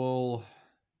Yankees will.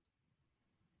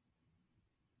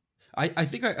 I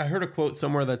think I heard a quote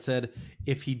somewhere that said,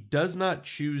 if he does not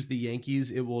choose the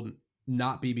Yankees, it will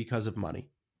not be because of money.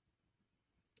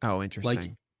 Oh,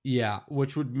 interesting. Yeah,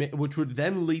 which would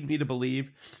then lead me to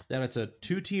believe that it's a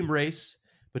two-team race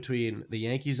between the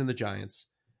Yankees and the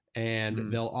Giants,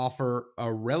 and they'll offer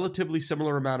a relatively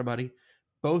similar amount of money.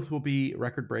 Both will be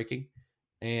record-breaking,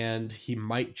 and he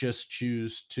might just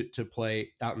choose to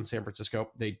play out in San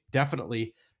Francisco. They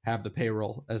definitely have the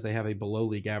payroll, as they have a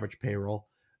below-league average payroll,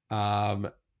 and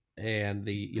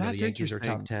the Yankees are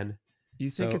top 10.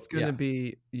 You think it's going to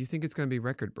be? You think it's going to be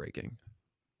record-breaking?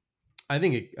 I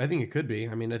think it could be.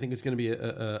 I mean, I think it's going to be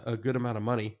a good amount of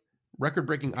money. Record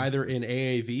breaking either in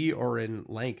AAV or in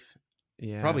length.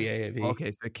 Yeah. Probably AAV. Okay,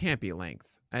 so it can't be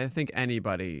length. I think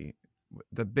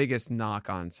the biggest knock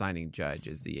on signing Judge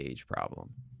is the age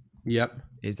problem. Yep.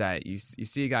 Is that you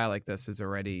see a guy like this who's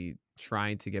already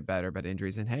trying to get better about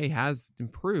injuries, and hey, has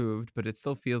improved, but it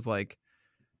still feels like,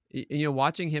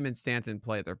 watching him and Stanton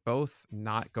play, they're both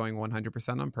not going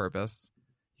 100% on purpose.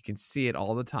 You can see it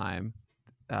all the time.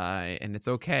 and it's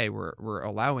okay. We're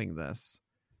allowing this.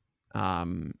 I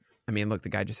mean, look, the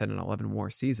guy just had an 11 WAR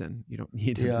season. You don't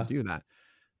need him to do that.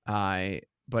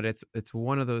 But it's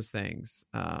one of those things.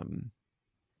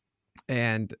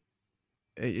 And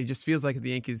it just feels like if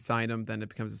the Yankees sign him, then it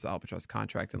becomes this albatross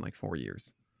contract in like 4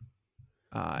 years.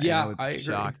 I would be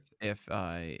shocked if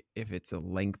it's a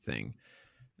length thing.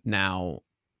 Now,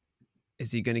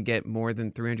 is he going to get more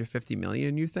than 350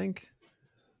 million? You think,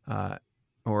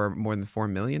 or more than 4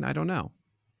 million? I don't know.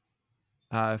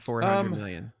 400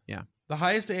 million. Yeah. The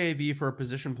highest AAV for a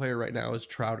position player right now is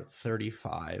Trout at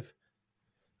 35.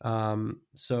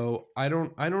 So I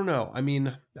don't know. I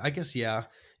mean, I guess, yeah,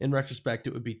 in retrospect,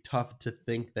 it would be tough to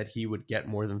think that he would get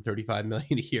more than 35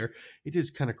 million a year. It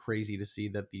is kind of crazy to see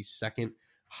that the second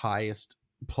highest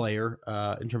player,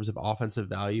 in terms of offensive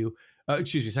value,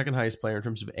 second highest player in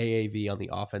terms of AAV on the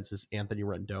offense is Anthony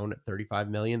Rendon at 35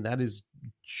 million. That is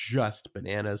just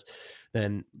bananas.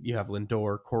 Then you have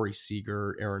Lindor, Corey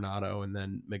Seager, Arenado, and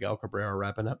then Miguel Cabrera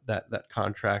wrapping up that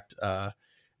contract.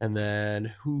 And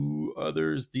then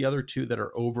the other two that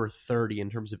are over 30 in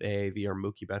terms of AAV are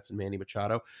Mookie Betts and Manny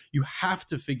Machado. You have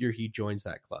to figure he joins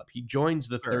that club. He joins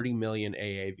the 30 million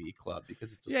AAV club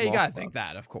because it's a small you got to club. think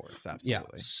that, of course. Absolutely. Yeah.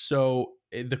 So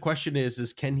the question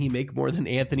is can he make more than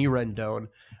Anthony Rendon?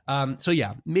 So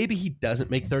yeah, maybe he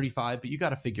doesn't make 35, but you got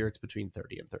to figure it's between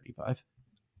 30 and 35.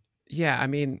 Yeah. I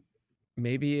mean,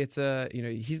 maybe it's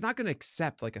he's not going to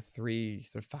accept like a 3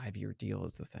 to 5 year deal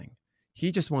is the thing.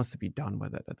 He just wants to be done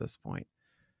with it at this point.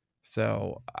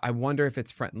 So I wonder if it's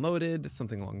front and loaded,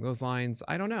 something along those lines.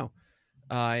 I don't know.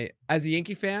 As a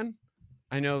Yankee fan,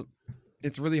 I know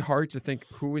it's really hard to think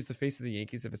who is the face of the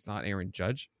Yankees if it's not Aaron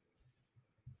Judge.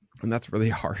 And that's really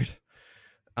hard.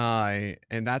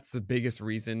 And that's the biggest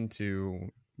reason to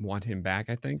want him back,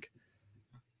 I think.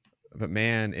 But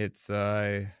man, it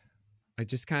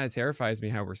just kind of terrifies me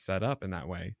how we're set up in that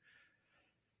way.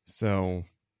 So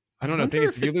I don't know. The thing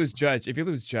is, if you lose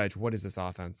Judge, what is this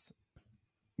offense?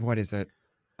 What is it?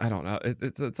 I don't know.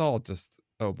 It's all just,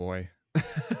 oh boy,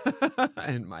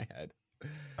 in my head.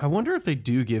 I wonder if they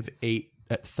do give 8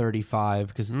 at 35,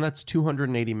 because then that's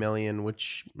 280 million,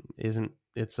 which isn't.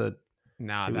 It's a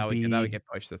that would get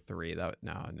pushed to 3.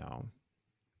 No.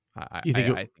 I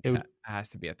think it has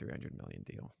to be a 300 million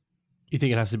deal. You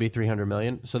think it has to be 300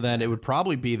 million? So then it would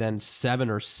probably be then 7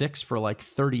 or 6 for like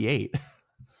 38.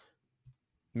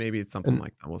 Maybe it's something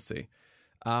like that. We'll see.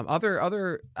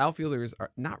 Other outfielders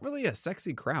are not really a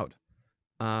sexy crowd.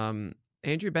 Andrew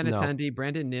Benintendi,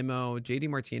 Brandon Nimmo, JD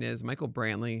Martinez, Michael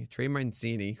Brantley, Trey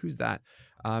Mancini. Who's that?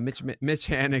 Mitch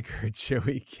Haniger,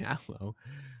 Joey Gallo.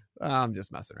 I'm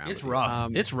just messing around. It's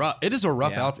rough. It's rough. It is a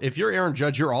rough outfit. If you're Aaron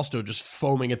Judge, you're also just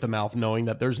foaming at the mouth knowing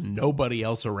that there's nobody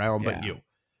else around but you.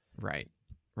 Right.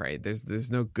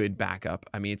 There's no good backup.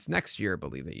 I mean, it's next year, I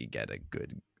believe, that you get a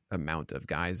good amount of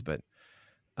guys, but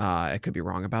I could be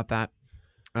wrong about that.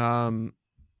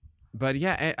 But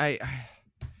yeah, I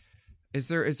is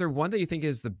there one that you think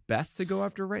is the best to go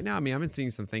after right now? I mean, I've been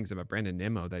seeing some things about Brandon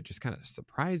Nimmo that just kind of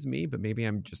surprised me, but maybe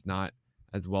I'm just not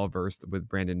as well versed with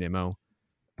Brandon Nimmo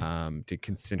to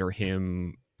consider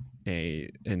him an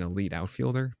elite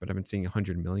outfielder. But I've been seeing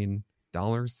 $100 million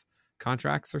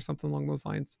contracts or something along those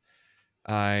lines.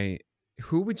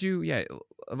 Who would you? Yeah,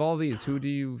 of all these, who do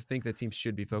you think the team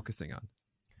should be focusing on?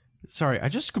 Sorry,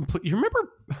 you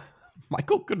remember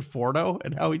Michael Conforto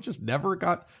and how he just never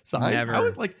got signed? Never. How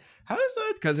is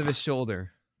that? Because of his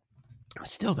shoulder.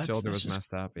 Still, his shoulder was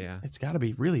messed up. Yeah, it's got to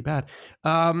be really bad.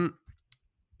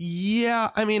 Yeah,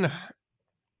 I mean,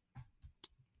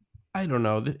 I don't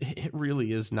know. It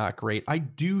really is not great. I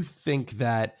do think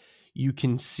that you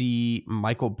can see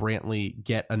Michael Brantley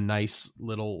get a nice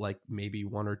little, like maybe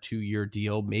 1 or 2 year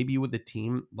deal, maybe with a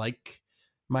team like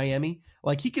Miami.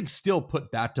 Like he can still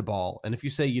put bat to ball. And if you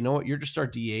say, you know what, you're just our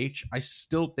DH, I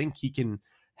still think he can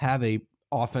have a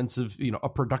offensive, a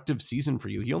productive season for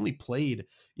you. He only played,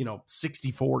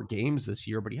 64 games this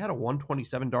year, but he had a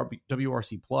 127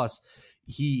 WRC plus.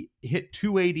 He hit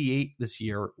 288 this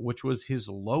year, which was his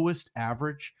lowest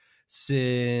average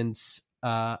since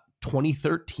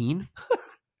 2013.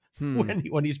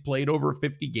 When he's played over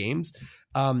 50 games.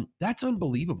 That's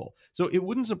unbelievable. So it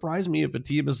wouldn't surprise me if a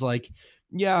team is like,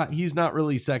 yeah, he's not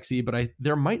really sexy, but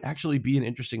there might actually be an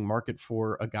interesting market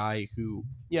for a guy who,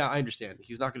 yeah, I understand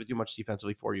he's not going to do much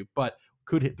defensively for you, but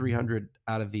could hit 300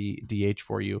 out of the DH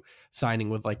for you,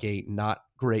 signing with like a not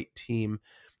great team.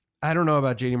 I don't know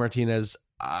about JD Martinez.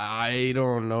 I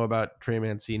don't know about Trey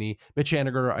Mancini. Mitch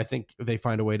Haniger, I think they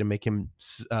find a way to make him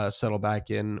settle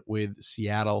back in with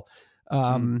Seattle.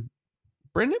 Brandon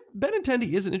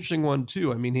Benintendi is an interesting one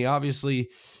too. I mean, he obviously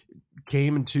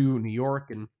came into New York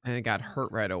and it got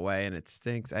hurt right away, and it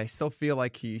stinks. I still feel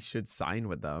like he should sign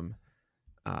with them.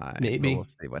 But maybe we'll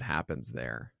see what happens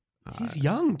there. he's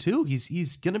young too.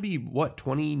 He's gonna be what,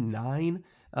 29?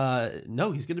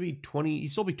 No, he's gonna be 20.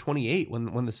 He's still be 28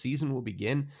 when the season will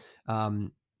begin.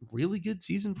 Really good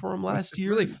season for him last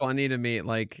year. It's really funny to me.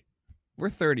 Like, we're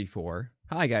 34.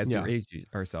 Hi guys, Yeah. we're age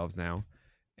ourselves now,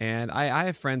 and I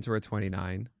have friends who are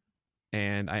 29,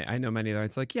 and I know many of them.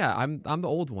 It's like, yeah, I'm the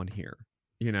old one here,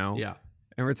 you know. Yeah.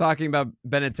 And we're talking about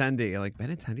Benintendi. Like,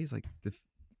 Benintendi's like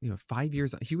 5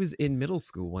 years. He was in middle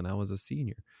school when I was a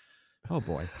senior. Oh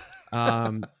boy.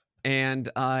 And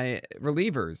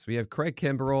relievers, we have Craig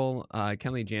Kimbrell,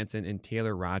 Kenley Jansen, and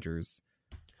Taylor Rogers.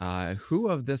 Who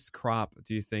of this crop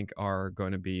do you think are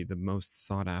going to be the most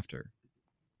sought after?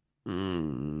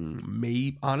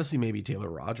 Maybe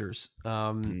Taylor Rogers.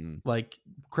 Like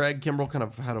Craig Kimbrell kind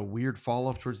of had a weird fall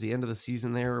off towards the end of the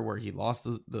season there, where he lost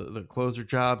the closer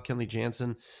job. Kenley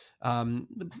Jansen,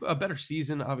 a better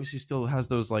season. Obviously, still has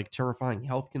those like terrifying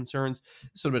health concerns.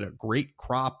 This would have been a great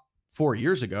crop 4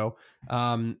 years ago.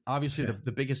 Obviously,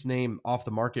 the biggest name off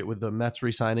the market with the Mets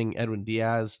re-signing Edwin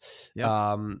Diaz.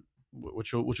 Yep.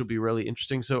 Which will be really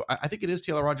interesting. So I think it is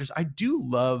Taylor Rogers. I do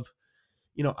love,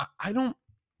 I don't.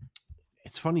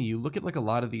 It's funny. You look at like a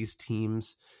lot of these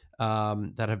teams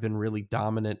that have been really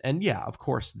dominant, and yeah, of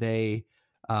course they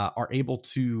are able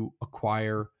to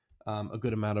acquire a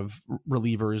good amount of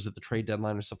relievers at the trade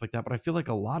deadline or stuff like that. But I feel like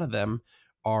a lot of them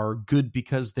are good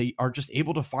because they are just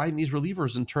able to find these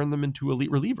relievers and turn them into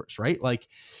elite relievers, right? Like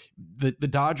the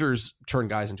Dodgers turn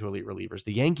guys into elite relievers.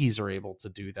 The Yankees are able to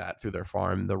do that through their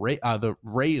farm. The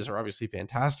Rays are obviously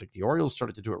fantastic. The Orioles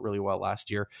started to do it really well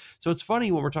last year. So it's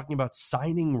funny when we're talking about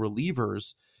signing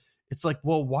relievers, it's like,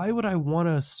 well, why would I want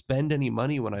to spend any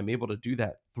money when I'm able to do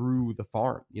that through the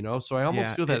farm? So I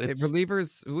almost feel that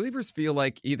relievers feel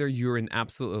like either you're an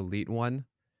absolute elite one,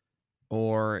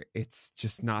 or it's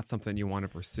just not something you want to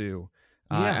pursue.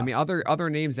 I mean, other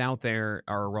names out there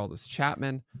are Aroldis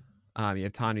Chapman. You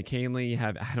have Tommy Kahnle, you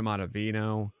have Adam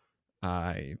Ottavino,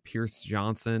 Pierce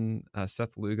Johnson,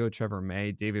 Seth Lugo, Trevor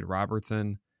May, David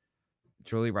Robertson,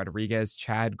 Joely Rodriguez,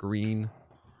 Chad Green.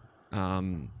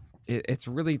 It's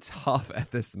really tough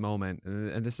at this moment.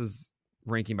 And this is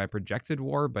ranking by projected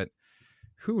WAR, but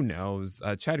who knows?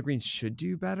 Chad Green should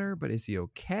do better, but is he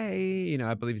okay?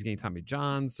 I believe he's getting Tommy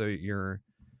John, so you're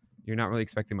not really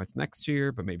expecting much next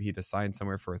year, but maybe he just signed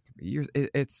somewhere for 3 years.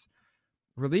 It's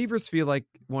relievers feel like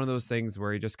one of those things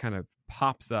where he just kind of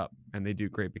pops up and they do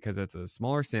great because it's a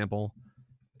smaller sample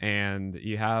and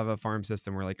you have a farm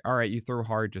system where like, all right, you throw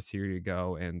hard, just here you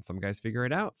go. And some guys figure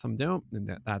it out, some don't,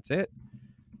 and that's it.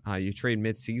 You trade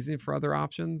mid-season for other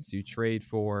options. You trade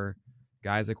for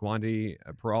guys like Wandy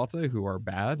Peralta who are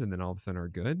bad and then all of a sudden are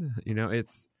good.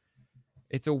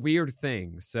 It's a weird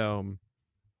thing. So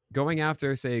going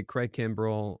after, say, Craig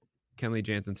Kimbrell, Kenley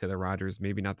Jansen, Taylor Rogers,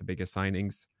 maybe not the biggest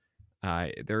signings.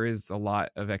 There is a lot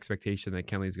of expectation that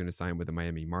Kenley's going to sign with the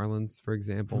Miami Marlins, for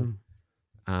example.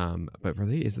 But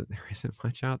really there isn't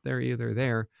much out there either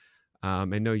there.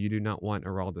 And no, you do not want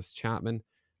Aroldis Chapman.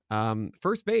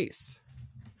 First base.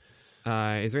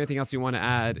 Is there anything else you want to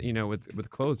add, with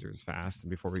closers fast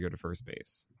before we go to first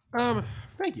base?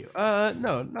 Thank you.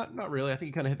 No, not really. I think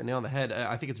you kind of hit the nail on the head.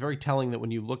 I think it's very telling that when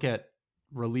you look at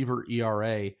reliever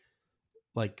ERA,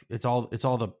 like it's all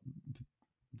the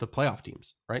playoff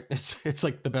teams, right? It's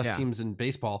like the best teams in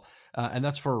baseball. And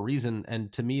that's for a reason.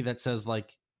 And to me, that says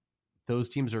like those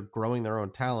teams are growing their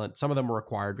own talent. Some of them were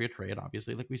acquired via trade,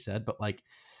 obviously, like we said, but like,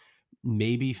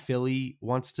 maybe Philly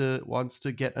wants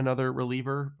to get another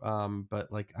reliever.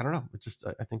 But like, I don't know. It just,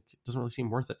 I think it doesn't really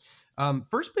seem worth it.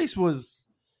 First base was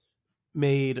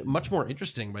made much more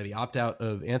interesting by the opt-out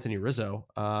of Anthony Rizzo.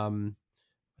 I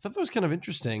thought that was kind of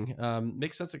interesting.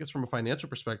 Makes sense, I guess, from a financial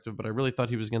perspective, but I really thought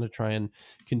he was going to try and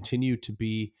continue to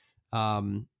be a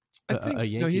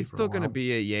Yankee. No, he's still going to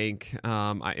be a Yank,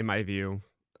 in my view.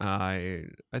 I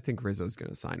think Rizzo's going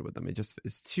to sign with them. It just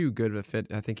is too good of a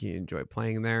fit. I think he enjoyed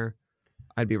playing there.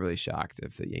 I'd be really shocked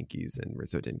if the Yankees and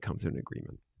Rizzo didn't come to an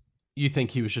agreement. You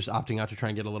think he was just opting out to try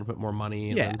and get a little bit more money?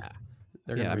 And yeah.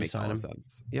 They're going to re-sign him.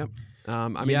 Sense. Yep. I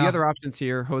mean, Yeah. the other options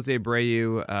here, Jose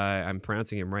Abreu, I'm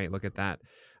pronouncing him right. Look at that.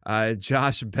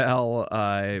 Josh Bell,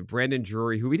 Brandon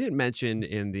Drury, who we didn't mention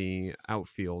in the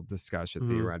outfield discussion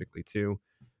theoretically too.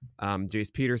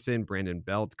 Jace Peterson, Brandon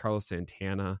Belt, Carlos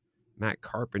Santana, Matt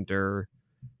Carpenter,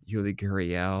 Yuli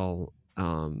Gurriel.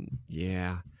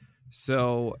 Yeah.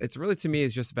 So it's really, to me,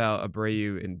 it's just about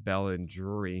Abreu and Bell and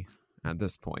Drury at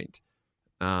this point.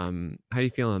 How are you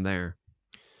feeling there?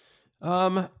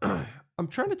 I'm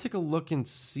trying to take a look and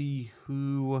see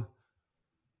who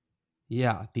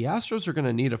Yeah, the Astros are going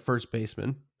to need a first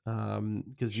baseman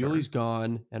because Sure. Yuli's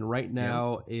gone, and right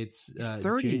now it's He's JJ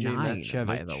 39, Matchevich.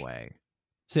 by the way.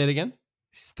 Say it again.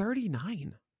 He's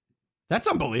 39. That's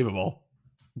unbelievable.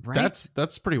 Right?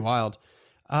 That's pretty wild.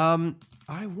 I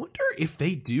wonder if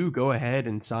they do go ahead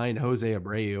and sign Jose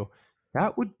Abreu.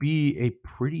 That would be a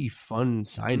pretty fun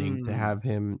signing to have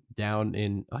him down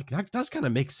in. Like, that does kind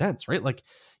of make sense, right? Like,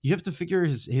 you have to figure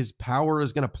his power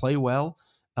is going to play well.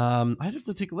 I'd have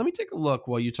to let me take a look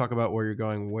while you talk about where you're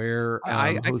going. Where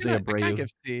Jose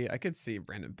Abreu? I could see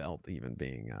Brandon Belt even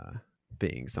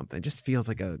being something. Just feels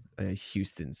like a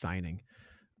Houston signing.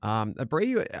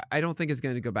 Abreu, I don't think is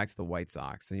going to go back to the White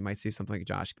Sox, and you might see something like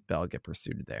Josh Bell get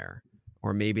pursued there,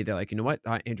 or maybe they're like, you know what,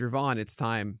 Andrew Vaughn, it's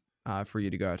time for you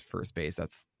to go at first base.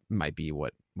 That's might be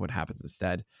what happens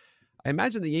instead. I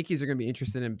imagine the Yankees are going to be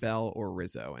interested in Bell or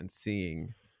Rizzo and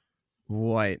seeing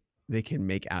what they can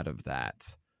make out of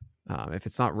that. If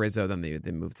it's not Rizzo, then they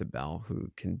move to Bell,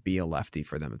 who can be a lefty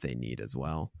for them if they need as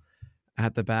well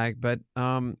at the bag. But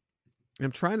I'm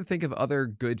trying to think of other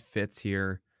good fits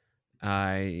here.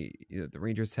 The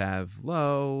Rangers have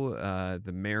Lowe,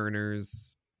 the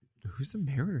Mariners. Who's the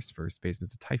Mariners first baseman?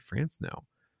 Is it Ty France now?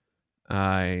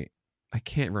 I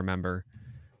can't remember.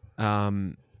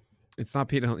 It's not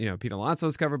Pete. Pete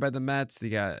Alonso's covered by the Mets. You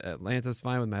got Atlanta's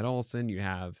fine with Matt Olson.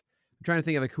 I'm trying to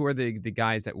think of like who are the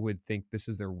guys that would think this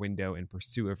is their window and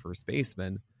pursue a first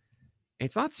baseman.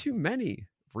 It's not too many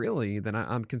really that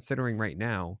I'm considering right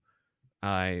now.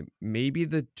 Maybe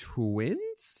the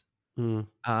Twins. Who's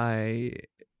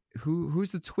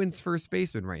the Twins first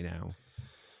baseman right now?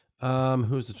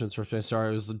 Who's the Twins first baseman? Sorry,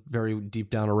 I was very deep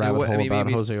down a rabbit hole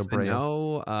about Jose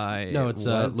Abreu. No, it's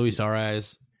Luis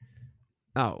Arias.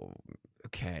 Oh,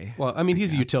 okay. Well, I mean,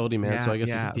 he's a utility man, so I guess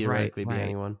it could theoretically be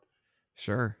anyone.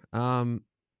 Sure.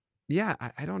 Yeah,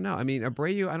 I don't know. I mean,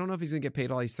 Abreu, I don't know if he's going to get paid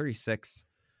all. He's 36.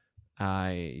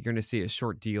 You're going to see a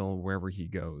short deal wherever he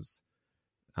goes.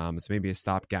 So maybe a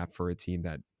stopgap for a team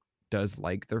that does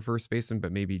like their first baseman,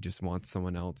 but maybe just wants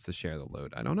someone else to share the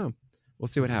load. I don't know. We'll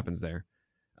see what happens there.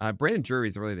 Brandon Drury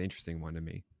is really the interesting one to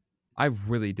me. I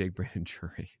really dig Brandon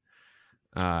Drury.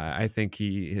 I think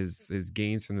his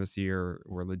gains from this year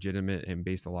were legitimate and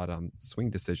based a lot on swing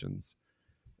decisions.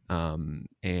 And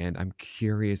I'm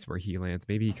curious where he lands.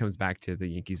 Maybe he comes back to the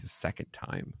Yankees a second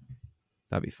time.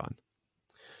 That'd be fun.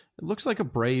 It looks like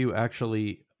Abreu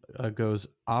actually goes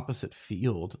opposite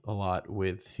field a lot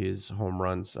with his home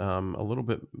runs. A little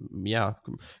bit,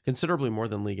 considerably more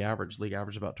than league average. League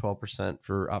average about 12%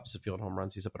 for opposite field home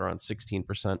runs. He's up at around 16%,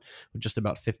 with just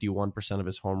about 51% of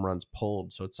his home runs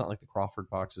pulled. So it's not like the Crawford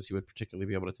boxes he would particularly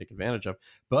be able to take advantage of,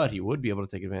 but he would be able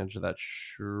to take advantage of that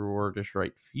shortish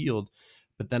right field.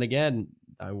 But then again,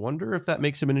 I wonder if that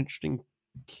makes him an interesting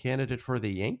candidate for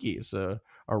the Yankees, a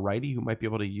righty who might be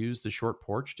able to use the short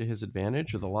porch to his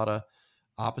advantage with a lot of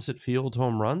opposite field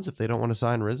home runs if they don't want to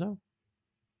sign Rizzo.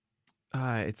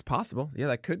 It's possible. Yeah,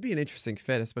 that could be an interesting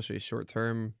fit, especially a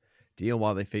short-term deal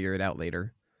while they figure it out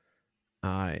later.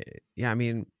 I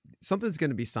mean, something's going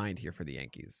to be signed here for the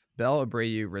Yankees. Bell,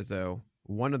 Abreu, Rizzo,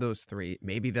 one of those three.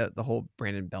 Maybe the whole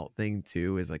Brandon Belt thing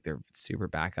too is like their super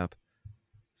backup.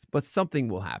 But something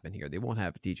will happen here. They won't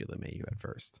have DJ LeMahieu at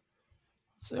first.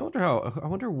 So I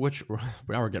wonder which, now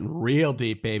we're getting real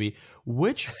deep, baby.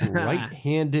 Which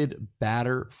right-handed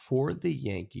batter for the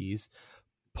Yankees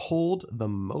pulled the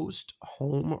most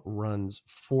home runs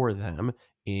for them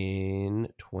in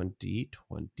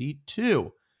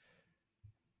 2022?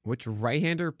 Which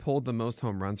right-hander pulled the most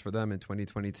home runs for them in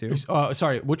 2022?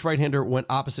 Which right-hander went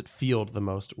opposite field the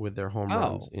most with their home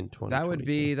runs in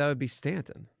 2022? That would be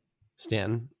Stanton.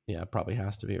 Stanton, yeah, probably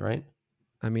has to be, right?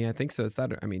 I mean, I think so.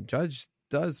 Judge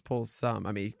does pull some.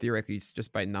 I mean, theoretically,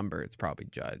 just by number, it's probably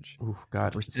Judge. Oh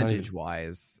God,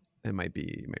 percentage-wise, it might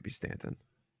be Stanton.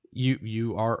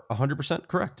 You are 100%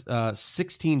 correct.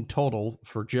 16 total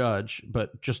for Judge,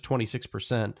 but just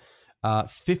 26%.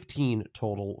 15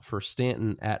 total for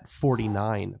Stanton at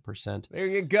 49%. There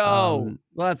you go.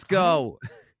 Let's go.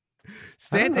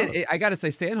 Stanton, I gotta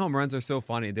say, Stanton home runs are so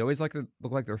funny. They always look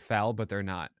like they're foul, but they're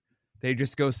not. They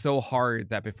just go so hard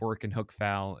that before it can hook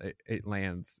foul, it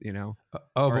lands,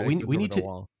 but we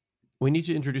need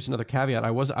to introduce another caveat. I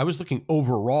was looking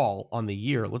overall on the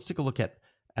year. Let's take a look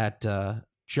at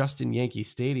Justin Yankee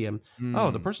Stadium.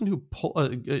 The person who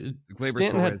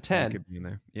Stanton had 10. Could be in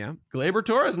there. Yeah, Gleyber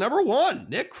Torres number 1.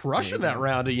 Nick crushing that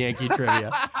round of Yankee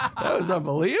trivia. That was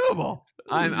unbelievable.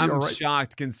 I'm right.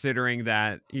 shocked considering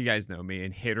that you guys know me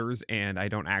and hitters, and I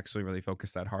don't actually really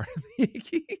focus that hard on the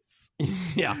Yankees.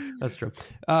 Yeah, that's true.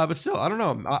 But still, I don't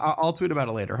know. I'll tweet about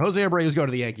it later. Jose Abreu's going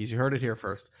to the Yankees. You heard it here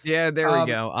first. Yeah, there we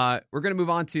go. We're gonna move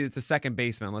on to the second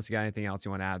baseman, unless you got anything else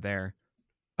you want to add there.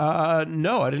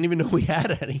 No, I didn't even know we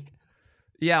had any.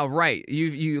 Yeah, right.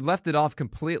 You left it off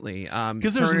completely.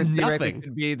 Because there's nothing.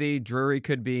 Could be the Drury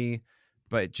could be,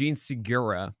 but Gene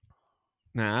Segura,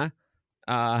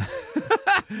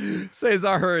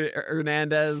 Cesar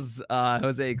Hernandez,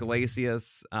 Jose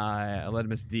Iglesias,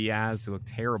 Aledmus Diaz, who looked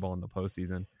terrible in the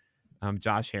postseason.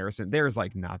 Josh Harrison. There's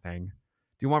like nothing.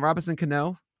 Do you want Robinson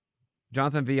Cano?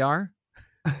 Jonathan VR?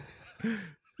 Do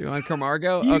you want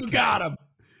Camargo? You got him.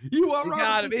 You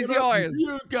got him. He's yours.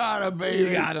 You got him, baby.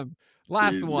 You got him.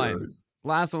 Last one. Yours.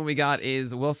 Last one we got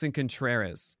is Wilson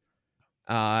Contreras,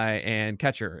 and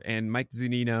catcher, and Mike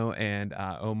Zunino and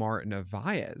Omar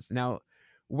Narvaez. Now,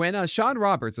 when Sean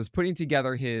Roberts was putting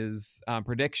together his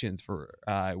predictions for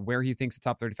where he thinks the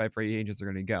top 35 free agents are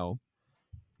going to go,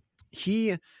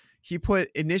 he put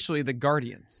initially the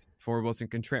Guardians for Wilson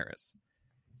Contreras.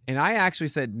 And I actually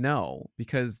said no,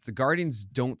 because the Guardians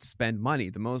don't spend money.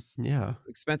 The most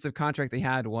expensive contract they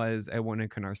had was Edwin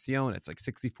Encarnacion. It's like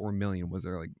 $64 million was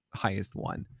their like highest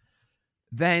one.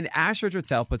 Then Asher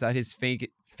Drattel puts out his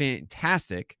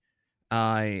fantastic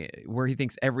where he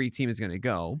thinks every team is going to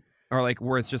go, or like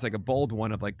where it's just like a bold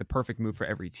one of like the perfect move for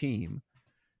every team.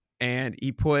 And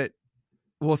he put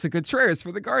Wilson Contreras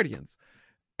for the Guardians.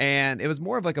 And it was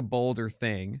more of like a bolder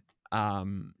thing.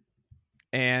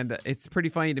 And it's pretty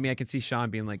funny to me. I can see Sean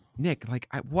being like, Nick, like,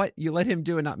 what? You let him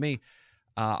do it, not me.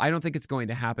 I don't think it's going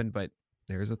to happen, but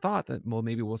there's a thought that, well,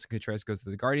 maybe Wilson Contreras goes to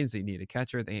the Guardians. They need a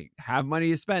catcher. They have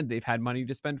money to spend. They've had money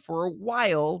to spend for a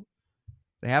while.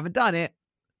 They haven't done it.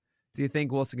 Do you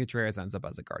think Wilson Contreras ends up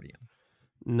as a Guardian?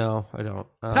 No, I don't.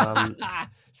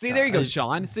 See, there you go,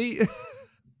 Sean. See?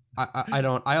 I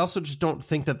don't. I also just don't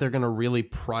think that they're going to really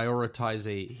prioritize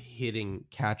a hitting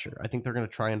catcher. I think they're going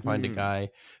to try and find a guy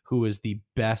who is the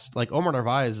best. Like Omar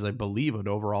Narvaez is, I believe, an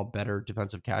overall better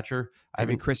defensive catcher. I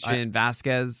mean, Christian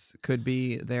Vasquez could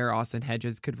be there. Austin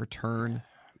Hedges could return.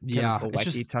 Yeah,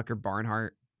 Tucker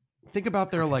Barnhart. Think about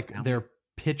their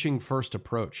pitching first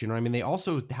approach. You know what I mean? They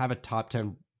also have a top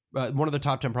 10. One of the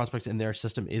top 10 prospects in their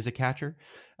system is a catcher.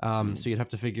 So you'd have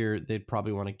to figure they'd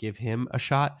probably want to give him a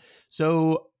shot.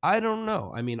 So I don't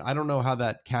know. I mean, I don't know how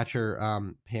that catcher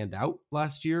panned out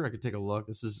last year. I could take a look.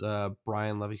 This is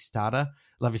Brian Lavastida,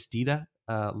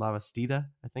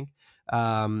 I think.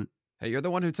 Hey, you're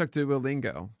the one who took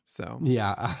Duolingo. So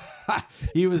yeah,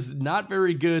 he was not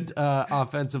very good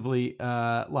offensively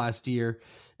last year.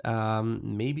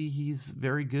 Maybe he's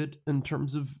very good in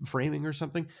terms of framing or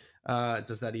something.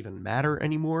 Does that even matter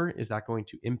anymore? Is that going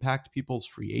to impact people's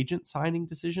free agent signing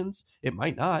decisions? It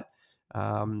might not.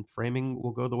 Framing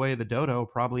will go the way of the dodo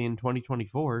probably in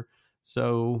 2024.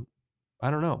 So I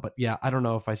don't know, but yeah, I don't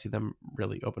know if I see them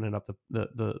really opening up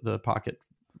the pocket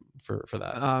for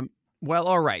that. Well,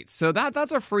 all right. So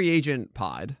that's our free agent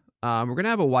pod. We're going to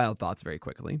have a wild thoughts very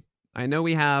quickly. I know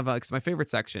we have, it's my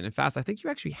favorite section. In fact, I think you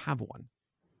actually have one.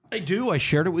 I do. I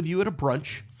shared it with you at a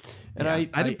brunch. And I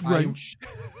did brunch.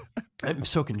 I'm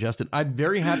so congested. I'm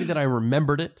very happy that I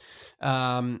remembered it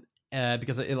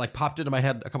because it like popped into my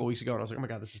head a couple weeks ago. And I was like, oh my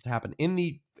God, this just happened. In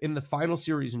the final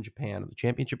series in Japan, the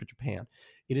championship of Japan,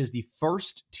 it is the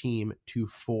first team to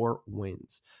 4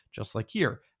 wins, just like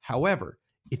here. However,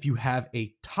 if you have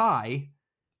a tie,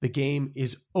 the game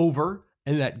is over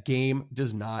and that game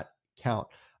does not count.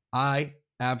 I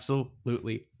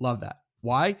absolutely love that.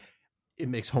 Why? It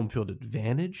makes home field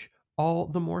advantage all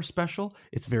the more special.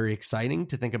 It's very exciting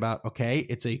to think about, okay,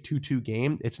 it's a 2-2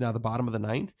 game. It's now the bottom of the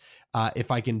 9th.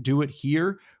 If I can do it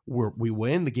here, we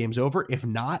win, the game's over. If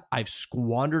not, I've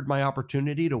squandered my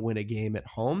opportunity to win a game at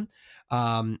home.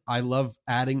 I love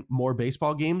adding more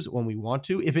baseball games when we want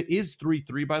to. If it is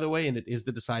 3-3, by the way, and it is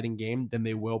the deciding game, then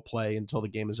they will play until the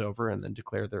game is over and then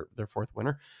declare their fourth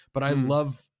winner. But I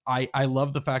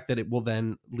love the fact that it will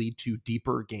then lead to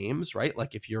deeper games, right?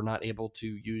 Like if you're not able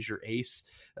to use your ace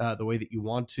the way that you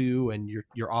want to, and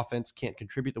your offense can't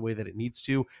contribute the way that it needs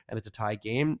to, and it's a tie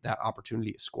game, that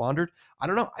opportunity is squandered. I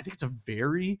don't know. I think it's at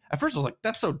first I was like,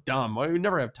 that's so dumb. We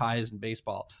never have ties in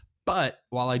baseball. But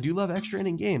while I do love extra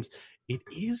inning games, it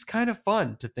is kind of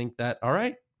fun to think that, all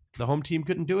right, the home team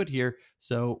couldn't do it here,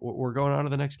 so we're going on to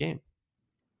the next game.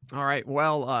 All right.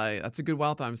 Well, that's a good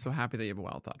wild thought. I'm so happy that you have a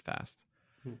wild thought fast.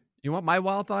 You know what my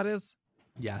wild thought is?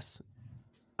 Yes.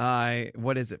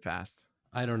 What is it, Fast?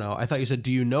 I don't know. I thought you said,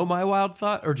 do you know my wild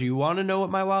thought, or do you want to know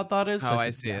what my wild thought is? I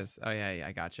see. Yes. Oh, yeah,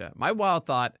 I gotcha. My wild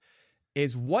thought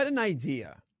is, what an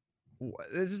idea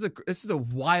this is a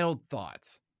wild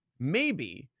thought.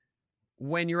 Maybe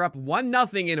when you're up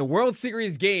 1-0 in a World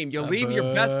Series game, you leave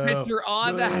your best pitcher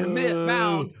on the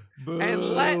mound and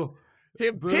let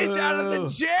him pitch out of the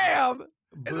jam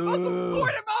in the most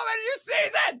important moment of your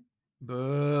season.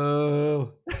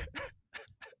 Boo.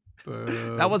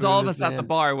 Boo. That was all of us at the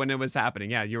bar when it was happening.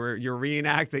 Yeah, you're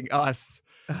reenacting us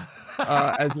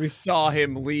as we saw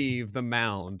him leave the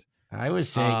mound. I was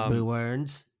saying boo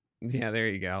earns. Yeah, there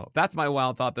you go. That's my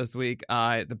wild thought this week.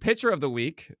 The pitcher of the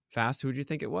week, Fast, who do you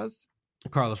think it was?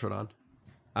 Carlos Rodon.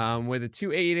 With a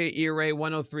 2.88 ERA,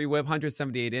 103 WHIP,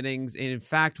 178 innings. In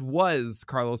fact, was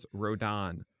Carlos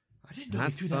Rodon. I didn't know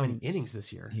he threw that many innings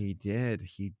this year. He did.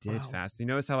 Wow. Fast. You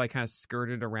notice how I kind of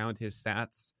skirted around his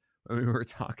stats when we were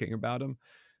talking about him?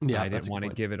 Yeah, I didn't want to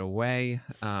give it away.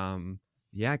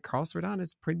 Yeah, Carlos Rodon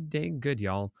is pretty dang good,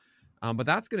 y'all. But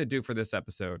that's going to do for this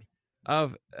episode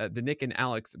of the Nick and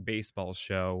Alex Baseball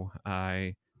Show.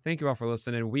 I thank you all for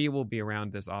listening. We will be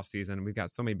around this offseason. We've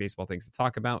got so many baseball things to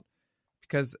talk about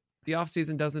because the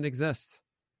offseason doesn't exist.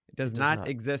 It does not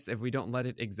exist if we don't let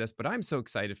it exist. But I'm so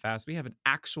excited, Fast. We have an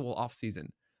actual offseason,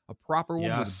 a proper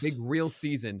one with a big real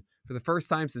season for the first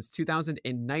time since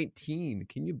 2019.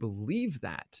 Can you believe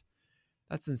that?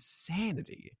 That's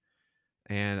insanity.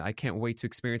 And I can't wait to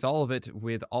experience all of it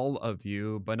with all of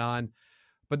you. But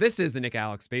this is the Nick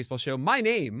Alex Baseball Show. My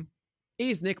name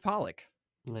is Nick Pollock.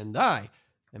 And I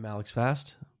am Alex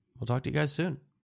Fast. We'll talk to you guys soon.